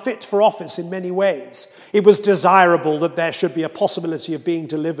grow unfit for office in many ways. It was desirable that there should be a possibility of being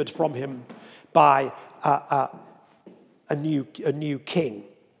delivered from him by a new king.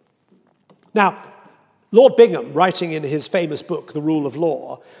 Now, Lord Bingham, writing in his famous book, The Rule of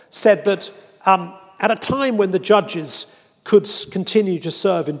Law, said that at a time when the judges could continue to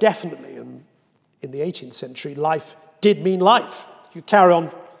serve indefinitely, and in the 18th century, life did mean life. You carry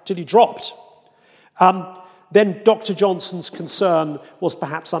on till you dropped. Then Dr. Johnson's concern was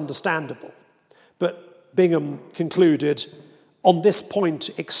perhaps understandable. But Bingham concluded, on this point,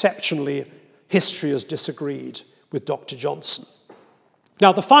 exceptionally, history has disagreed with Dr. Johnson.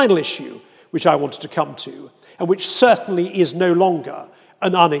 Now, the final issue which I wanted to come to, and which certainly is no longer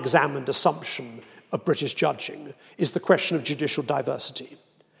an unexamined assumption of British judging, is the question of judicial diversity.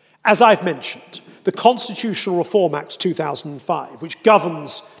 As I've mentioned, the Constitutional Reform Act 2005, which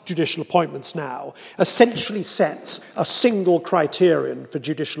governs judicial appointments now, essentially sets a single criterion for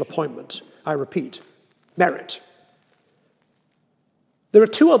judicial appointment. I repeat, merit. There are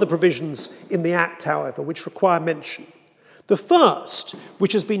 2 other provisions in the Act, however, which require mention. The first,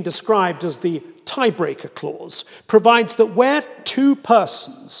 which has been described as the tiebreaker clause, provides that where 2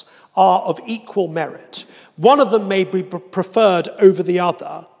 persons are of equal merit, one of them may be preferred over the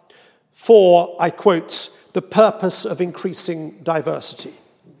other for, I quote, the purpose of increasing diversity.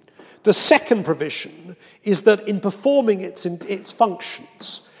 The second provision is that in performing its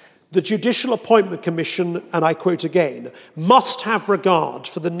functions, the Judicial Appointment Commission, and I quote again, must have regard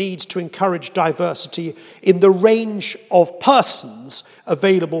for the need to encourage diversity in the range of persons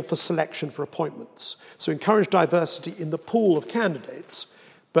available for selection for appointments. So encourage diversity in the pool of candidates,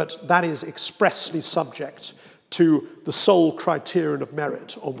 but that is expressly subject to the sole criterion of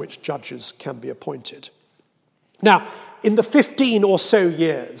merit on which judges can be appointed. Now, in the 15 or so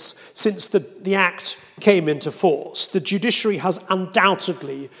years since the Act came into force, the judiciary has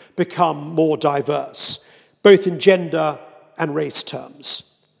undoubtedly become more diverse, both in gender and race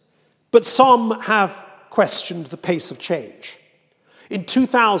terms. But some have questioned the pace of change. In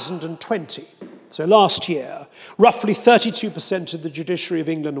 2020, so last year, roughly 32% of the judiciary of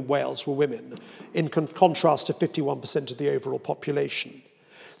England and Wales were women, in contrast to 51% of the overall population.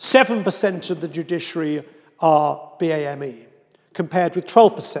 7% of the judiciary are BAME, compared with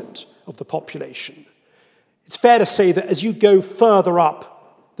 12% of the population. It's fair to say that as you go further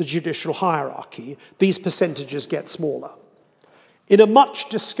up the judicial hierarchy, these percentages get smaller. In a much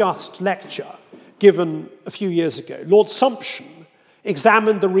discussed lecture given a few years ago, Lord Sumption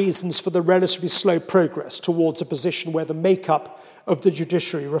examined the reasons for the relatively slow progress towards a position where the makeup of the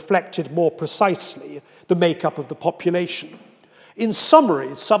judiciary reflected more precisely the makeup of the population. In summary,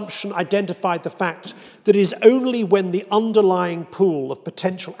 Sumption identified the fact that it is only when the underlying pool of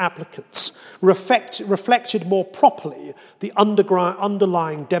potential applicants reflected more properly the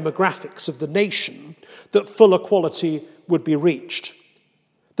underlying demographics of the nation that full equality would be reached.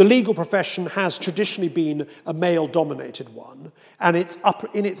 The legal profession has traditionally been a male-dominated one, and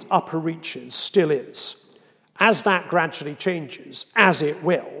in its upper reaches still is. As that gradually changes, as it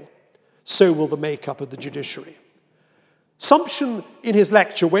will, so will the makeup of the judiciary. Sumption, in his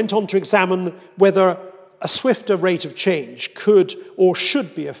lecture, went on to examine whether a swifter rate of change could or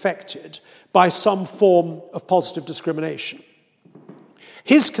should be affected by some form of positive discrimination.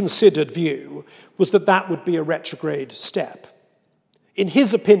 His considered view was that that would be a retrograde step. In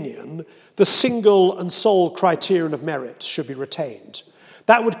his opinion, the single and sole criterion of merit should be retained.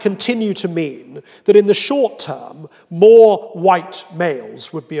 That would continue to mean that in the short term, more white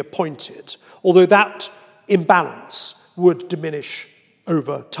males would be appointed, although that imbalance would diminish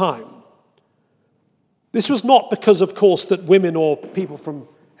over time. This was not because, of course, that women or people from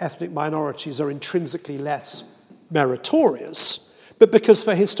ethnic minorities are intrinsically less meritorious, but because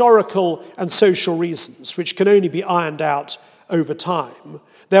for historical and social reasons, which can only be ironed out over time,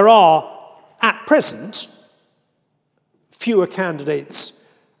 there are, at present, fewer candidates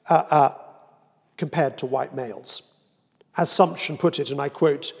compared to white males. As Sumption put it, and I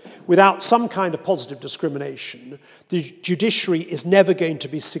quote, "Without some kind of positive discrimination, the judiciary is never going to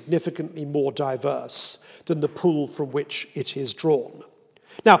be significantly more diverse than the pool from which it is drawn."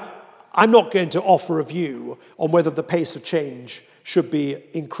 Now, I'm not going to offer a view on whether the pace of change should be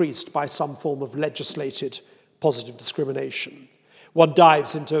increased by some form of legislated positive discrimination. One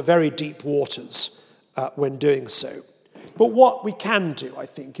dives into very deep waters when doing so. But what we can do, I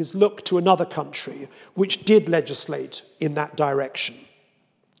think, is look to another country which did legislate in that direction.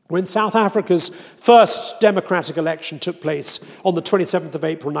 When South Africa's first democratic election took place on the 27th of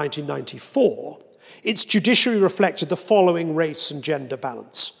April 1994, its judiciary reflected the following race and gender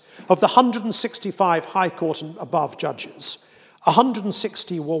balance. Of the 165 High Court and above judges,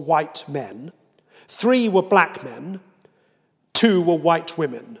 160 were white men, 3 were black men, 2 were white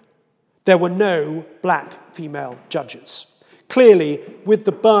women. There were no black female judges. Clearly, with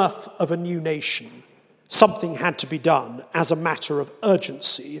the birth of a new nation, something had to be done as a matter of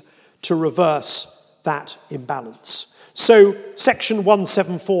urgency to reverse that imbalance. So, Section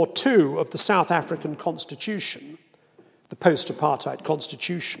 1742 of the South African Constitution, the post-apartheid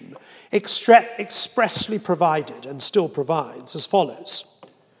constitution, expressly provided and still provides as follows.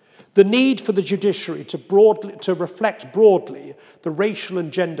 The need for the judiciary to reflect broadly the racial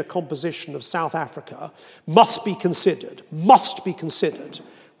and gender composition of South Africa must be considered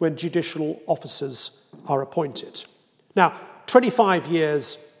when judicial officers are appointed. Now, 25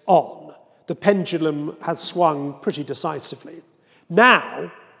 years on, the pendulum has swung pretty decisively. Now,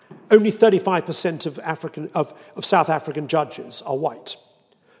 only 35% of South African judges are white.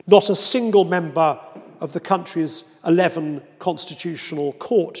 Not a single member of the country's 11 constitutional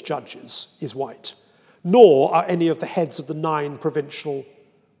court judges is white, nor are any of the heads of the 9 provincial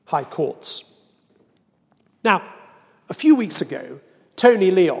high courts. Now, a few weeks ago, Tony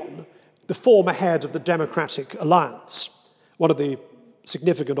Leon, the former head of the Democratic Alliance, one of the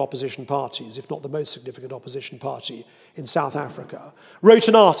significant opposition parties, if not the most significant opposition party in South Africa, wrote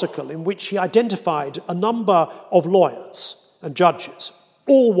an article in which he identified a number of lawyers and judges,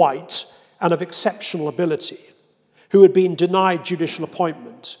 all white and of exceptional ability, who had been denied judicial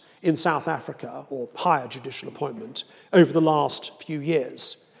appointment in South Africa, or higher judicial appointment, over the last few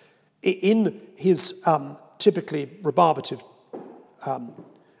years. In his typically rebarbative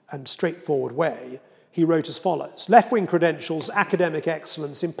and straightforward way, he wrote as follows: left-wing credentials, academic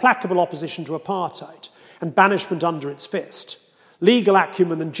excellence, implacable opposition to apartheid, and banishment under its fist, legal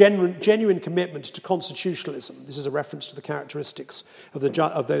acumen and genuine commitment to constitutionalism, this is a reference to the characteristics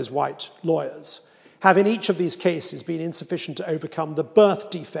of those white lawyers, have in each of these cases been insufficient to overcome the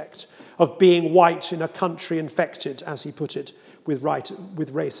birth defect of being white in a country infected, as he put it, with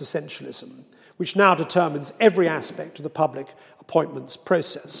race essentialism, which now determines every aspect of the public appointments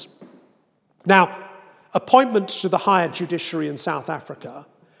process. Now, appointment to the higher judiciary in South Africa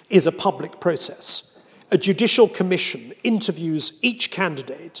is a public process. A judicial commission interviews each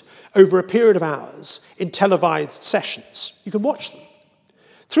candidate over a period of hours in televised sessions. You can watch them.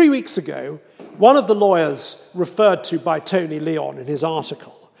 3 weeks ago, one of the lawyers referred to by Tony Leon in his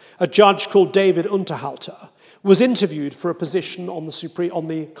article, a judge called David Unterhalter, was interviewed for a position on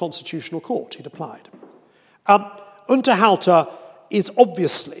the Constitutional Court. He'd applied. Unterhalter is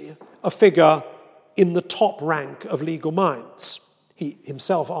obviously a figure in the top rank of legal minds. He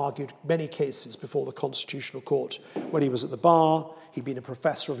himself argued many cases before the Constitutional Court when he was at the bar. He'd been a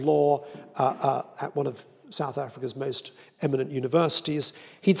professor of law at one of South Africa's most eminent universities.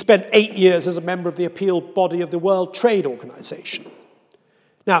 He'd spent 8 years as a member of the appeal body of the World Trade Organization.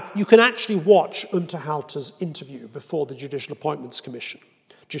 Now, you can actually watch Unterhalter's interview before the Judicial Appointments Commission,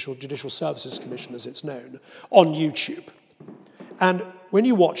 Judicial Services Commission as it's known, on YouTube. And when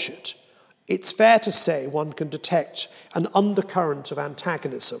you watch it, it's fair to say one can detect an undercurrent of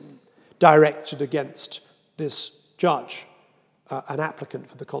antagonism directed against this judge, an applicant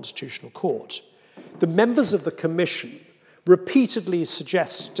for the Constitutional Court. The members of the commission repeatedly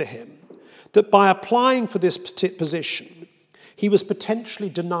suggest to him that by applying for this position, he was potentially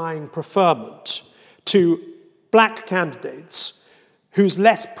denying preferment to black candidates whose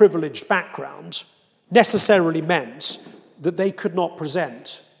less privileged background necessarily meant that they could not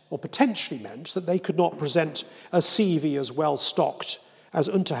present, or potentially meant that they could not present a CV as well stocked as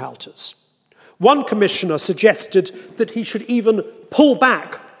Unterhalter's. One commissioner suggested that he should even pull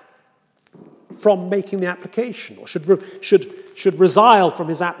back from making the application, or should resile from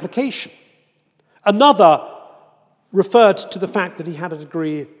his application. Another referred to the fact that he had a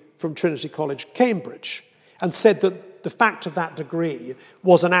degree from Trinity College, Cambridge, and said that the fact of that degree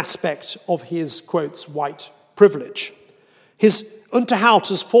was an aspect of his, quotes, white privilege. His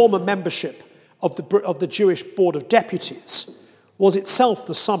Unterhalter's former membership of the Jewish Board of Deputies was itself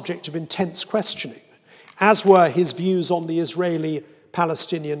the subject of intense questioning, as were his views on the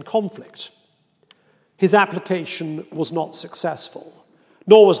Israeli-Palestinian conflict. His application was not successful,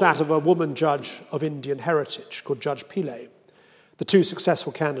 nor was that of a woman judge of Indian heritage called Judge Pillay. The two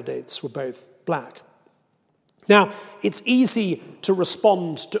successful candidates were both black. Now, it's easy to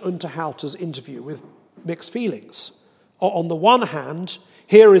respond to Unterhalter's interview with mixed feelings. On the one hand,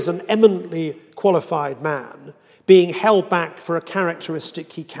 here is an eminently qualified man being held back for a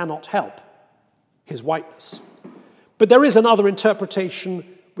characteristic he cannot help, his whiteness. But there is another interpretation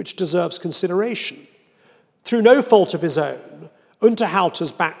which deserves consideration. Through no fault of his own,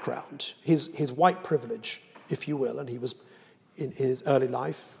 Unterhalter's background, his white privilege, if you will, and he was in his early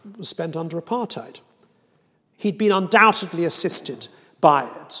life, was spent under apartheid. He'd been undoubtedly assisted by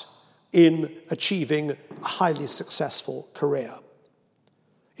it in achieving a highly successful career.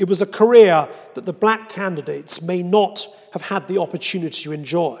 It was a career that the black candidates may not have had the opportunity to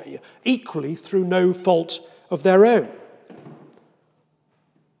enjoy, equally through no fault of their own.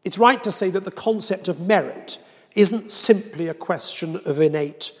 It's right to say that the concept of merit isn't simply a question of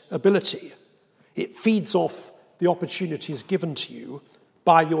innate ability. It feeds off the opportunities given to you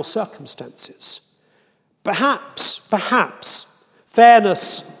by your circumstances. Perhaps,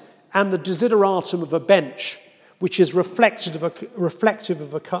 fairness and the desideratum of a bench, which is reflective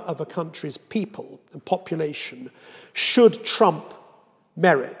of a country's people and population, should trump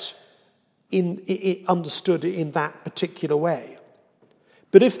merit understood in that particular way.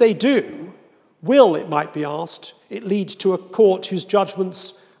 But if they do, will, it might be asked, it lead to a court whose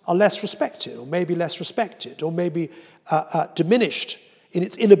judgments are less respected, or maybe less respected, or maybe diminished in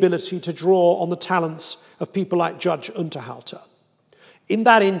its inability to draw on the talents of people like Judge Unterhalter? In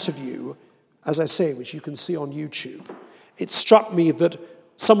that interview, as I say, which you can see on YouTube, it struck me that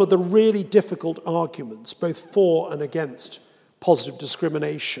some of the really difficult arguments, both for and against positive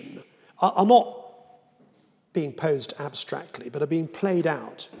discrimination, are not being posed abstractly, but are being played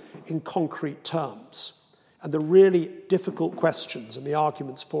out in concrete terms. And the really difficult questions and the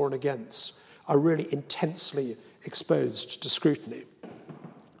arguments for and against are really intensely exposed to scrutiny.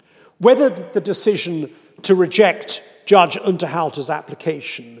 Whether the decision to reject Judge Unterhalter's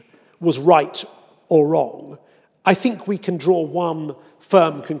application was right or wrong, I think we can draw one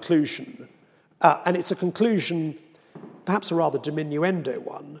firm conclusion, and it's a conclusion, perhaps a rather diminuendo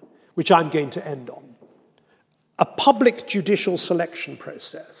one, which I'm going to end on. a public judicial selection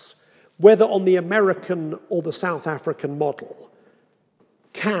process, whether on the American or the South African model,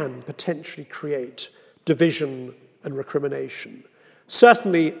 can potentially create division and recrimination.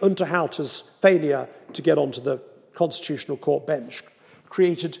 Certainly, Unterhauter's failure to get onto the Constitutional Court bench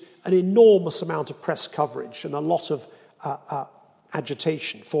created an enormous amount of press coverage and a lot of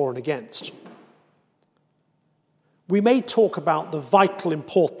agitation for and against. We may talk about the vital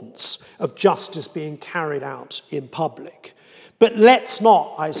importance of justice being carried out in public, but let's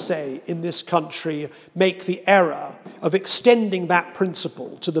not, I say, in this country, make the error of extending that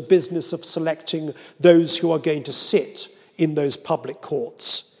principle to the business of selecting those who are going to sit in those public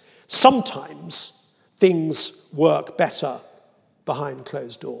courts. Sometimes things work better behind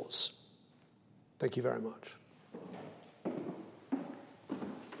closed doors. Thank you very much.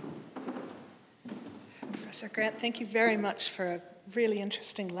 Professor Grant, thank you very much for a really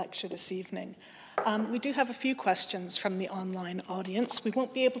interesting lecture this evening. We do have a few questions from the online audience. We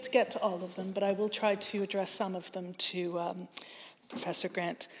won't be able to get to all of them, but I will try to address some of them to Professor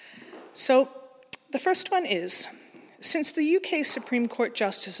Grant. So the first one is, since the UK Supreme Court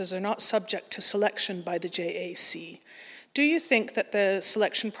justices are not subject to selection by the JAC, do you think that the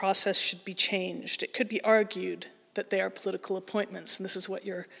selection process should be changed? It could be argued that they are political appointments, and this is what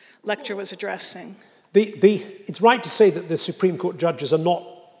your lecture was addressing. It's right to say that the Supreme Court judges are not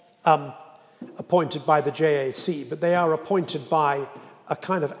appointed by the JAC, but they are appointed by a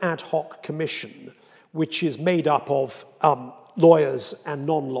kind of ad hoc commission, which is made up of lawyers and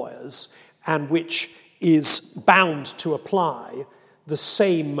non-lawyers, and which is bound to apply the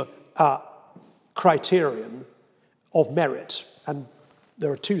same criterion of merit. And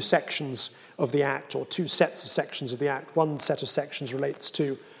there are two sections of the Act, or two sets of sections of the Act. One set of sections relates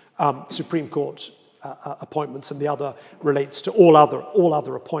to Supreme Court appointments, and the other relates to all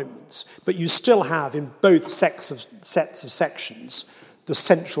other appointments. But you still have in both sets of sections the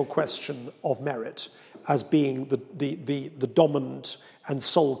central question of merit as being the dominant and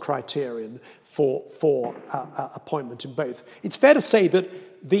sole criterion for appointment in both. It's fair to say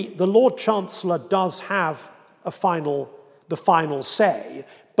that the Lord Chancellor does have the final say,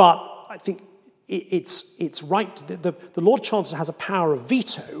 but I think it's right. The Lord Chancellor has a power of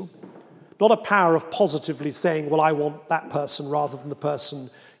veto, not a power of positively saying, well, I want that person rather than the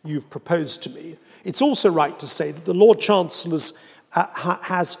person you've proposed to me. It's also right to say that the Lord Chancellor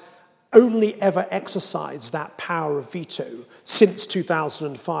has only ever exercised that power of veto since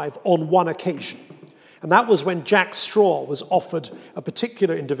 2005 on one occasion. And that was when Jack Straw was offered a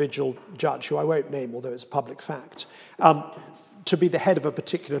particular individual judge, who I won't name, although it's a public fact, to be the head of a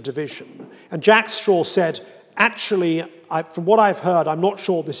particular division. And Jack Straw said, actually, from what I've heard, I'm not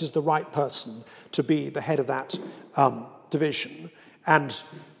sure this is the right person to be the head of that division. And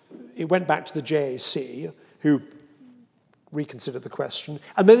it went back to the JAC, who reconsidered the question.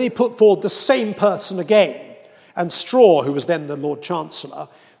 And then they put forward the same person again. And Straw, who was then the Lord Chancellor,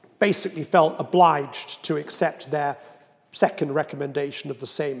 basically felt obliged to accept their second recommendation of the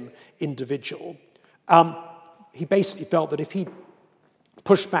same individual. He basically felt that if he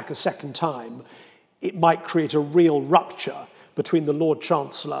pushed back a second time, it might create a real rupture between the Lord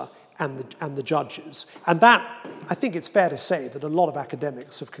Chancellor and the judges. And that, I think it's fair to say that a lot of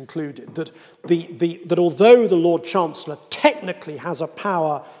academics have concluded that that although the Lord Chancellor technically has a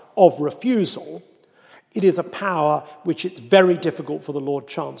power of refusal, it is a power which it's very difficult for the Lord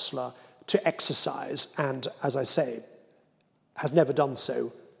Chancellor to exercise, and, as I say, has never done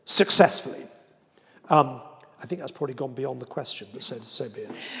so successfully. I think that's probably gone beyond the question, but so be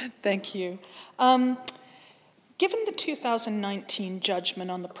it. Thank you. Given the 2019 judgment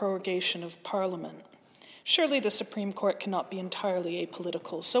on the prorogation of Parliament, surely the Supreme Court cannot be entirely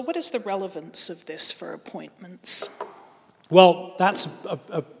apolitical. So what is the relevance of this for appointments? Well, that's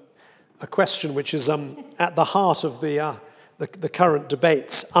a question which is at the heart of the current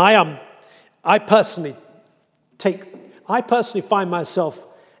debates. I personally find myself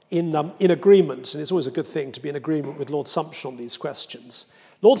in agreement, and it's always a good thing to be in agreement with Lord Sumption on these questions.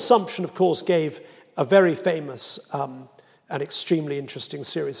 Lord Sumption, of course, gave a very famous and extremely interesting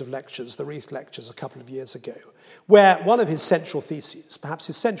series of lectures, the Reith Lectures, a couple of years ago, where one of his central theses, perhaps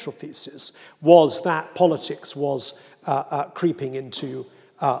his central thesis, was that politics was creeping into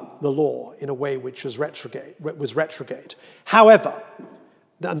the law in a way which was retrograde. However,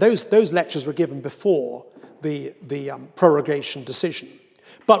 and those lectures were given before the prorogation decision.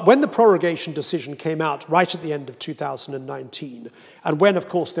 But when the prorogation decision came out right at the end of 2019, and when, of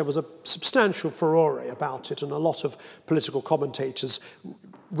course, there was a substantial furore about it, and a lot of political commentators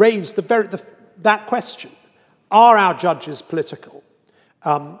raised that question, are our judges political?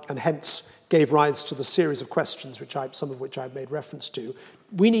 And hence gave rise to the series of questions, some of which I've made reference to.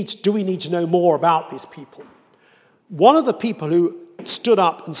 Do we need to know more about these people? One of the people who stood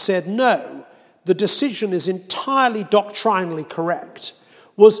up and said, no, the decision is entirely doctrinally correct,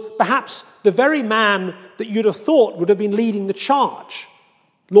 was perhaps the very man that you'd have thought would have been leading the charge,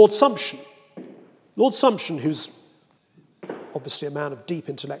 Lord Sumption. Lord Sumption, who's obviously a man of deep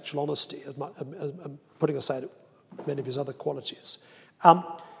intellectual honesty, putting aside many of his other qualities,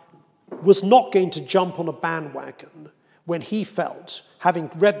 was not going to jump on a bandwagon when he felt, having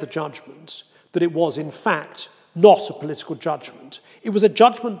read the judgment, that it was in fact not a political judgment. It was a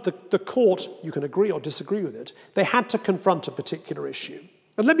judgment that the court, you can agree or disagree with it, they had to confront a particular issue.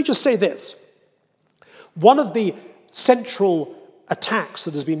 And let me just say this. One of the central attacks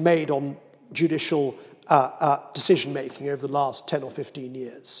that has been made on judicial decision-making over the last 10 or 15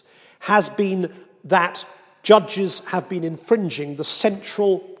 years has been that judges have been infringing the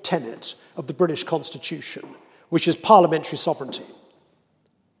central tenet of the British Constitution, which is parliamentary sovereignty.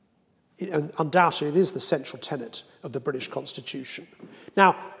 And undoubtedly, it is the central tenet of the British Constitution.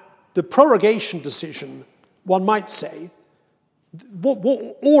 Now, the prorogation decision, one might say,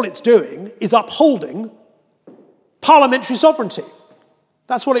 all it's doing is upholding parliamentary sovereignty.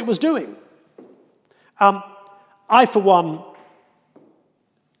 That's what it was doing. I, for one,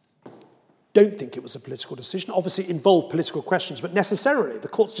 don't think it was a political decision. Obviously, it involved political questions, but necessarily the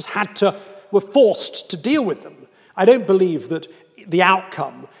courts just were forced to deal with them. I don't believe that the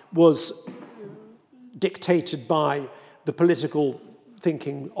outcome was dictated by the political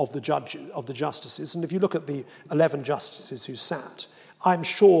thinking of the justices. And if you look at the 11 justices who sat, I'm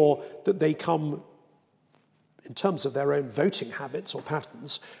sure that they come, in terms of their own voting habits or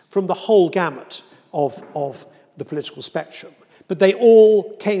patterns, from the whole gamut of the political spectrum. But they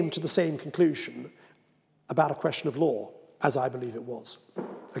all came to the same conclusion about a question of law, as I believe it was.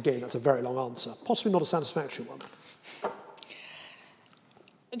 Again, that's a very long answer, possibly not a satisfactory one.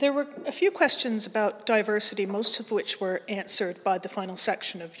 There were a few questions about diversity, most of which were answered by the final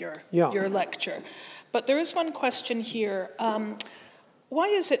section of your lecture. But there is one question here. Why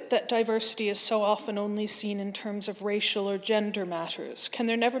is it that diversity is so often only seen in terms of racial or gender matters? Can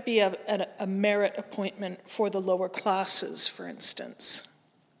there never be a merit appointment for the lower classes, for instance?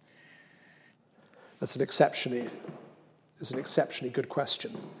 That's an exceptionally good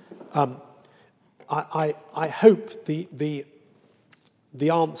question. I hope the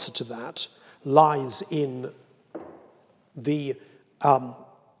answer to that lies in the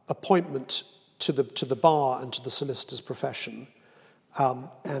appointment to the bar and to the solicitor's profession,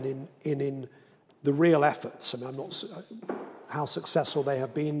 and in the real efforts. I mean, how successful they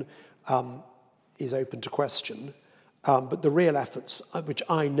have been is open to question, but the real efforts which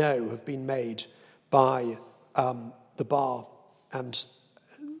I know have been made by the bar and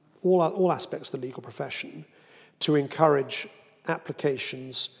all aspects of the legal profession to encourage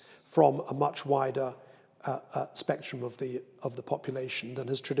applications from a much wider spectrum of the population than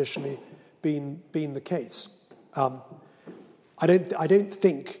has traditionally been the case. I don't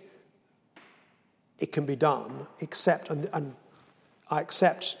think it can be done, except, and I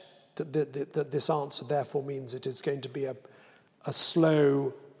accept that this answer therefore means it is going to be a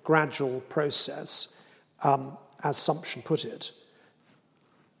slow, gradual process. As Sumption put it,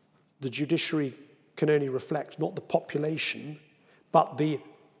 the judiciary can only reflect not the population, but the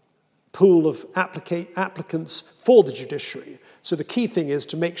pool of applicants for the judiciary. So the key thing is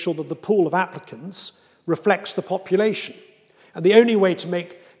to make sure that the pool of applicants reflects the population. And the only way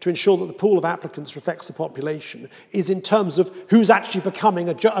to ensure that the pool of applicants reflects the population is in terms of who's actually becoming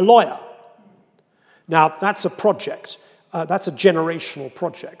a lawyer. Now, that's a project. That's a generational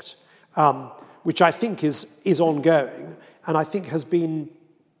project, which I think is ongoing, and I think has been.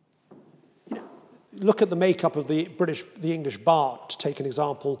 Look at the makeup of the English bar, to take an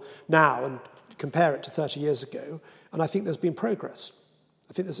example now, and compare it to 30 years ago, and I think there's been progress.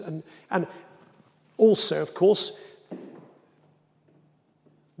 I think there's, and also, of course,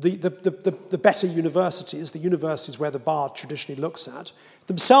 the better universities, the universities where the bar traditionally looks at,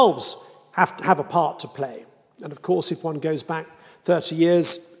 themselves have a part to play. And of course, if one goes back 30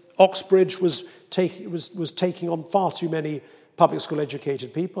 years, Oxbridge was taking on far too many public school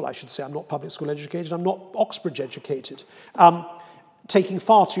educated people. I should say I'm not public school educated, I'm not Oxbridge educated. Taking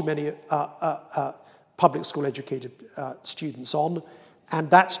far too many public school educated students on, and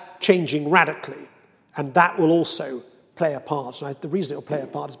that's changing radically. And that will also play a part. And the reason it will play a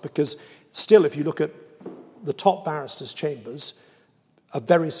part is because still, if you look at the top barristers' chambers, a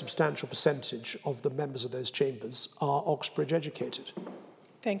very substantial percentage of the members of those chambers are Oxbridge educated.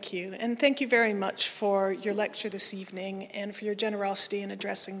 Thank you. And thank you very much for your lecture this evening and for your generosity in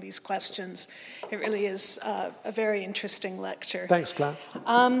addressing these questions. It really is a very interesting lecture. Thanks, Claire.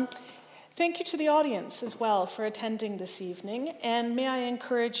 Thank you to the audience as well for attending this evening. And may I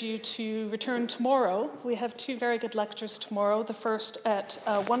encourage you to return tomorrow. We have 2 very good lectures tomorrow. The first at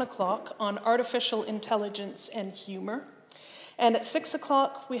 1 o'clock on artificial intelligence and humor. And at 6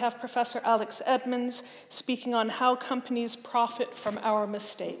 o'clock, we have Professor Alex Edmonds speaking on how companies profit from our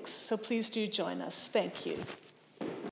mistakes. So please do join us. Thank you.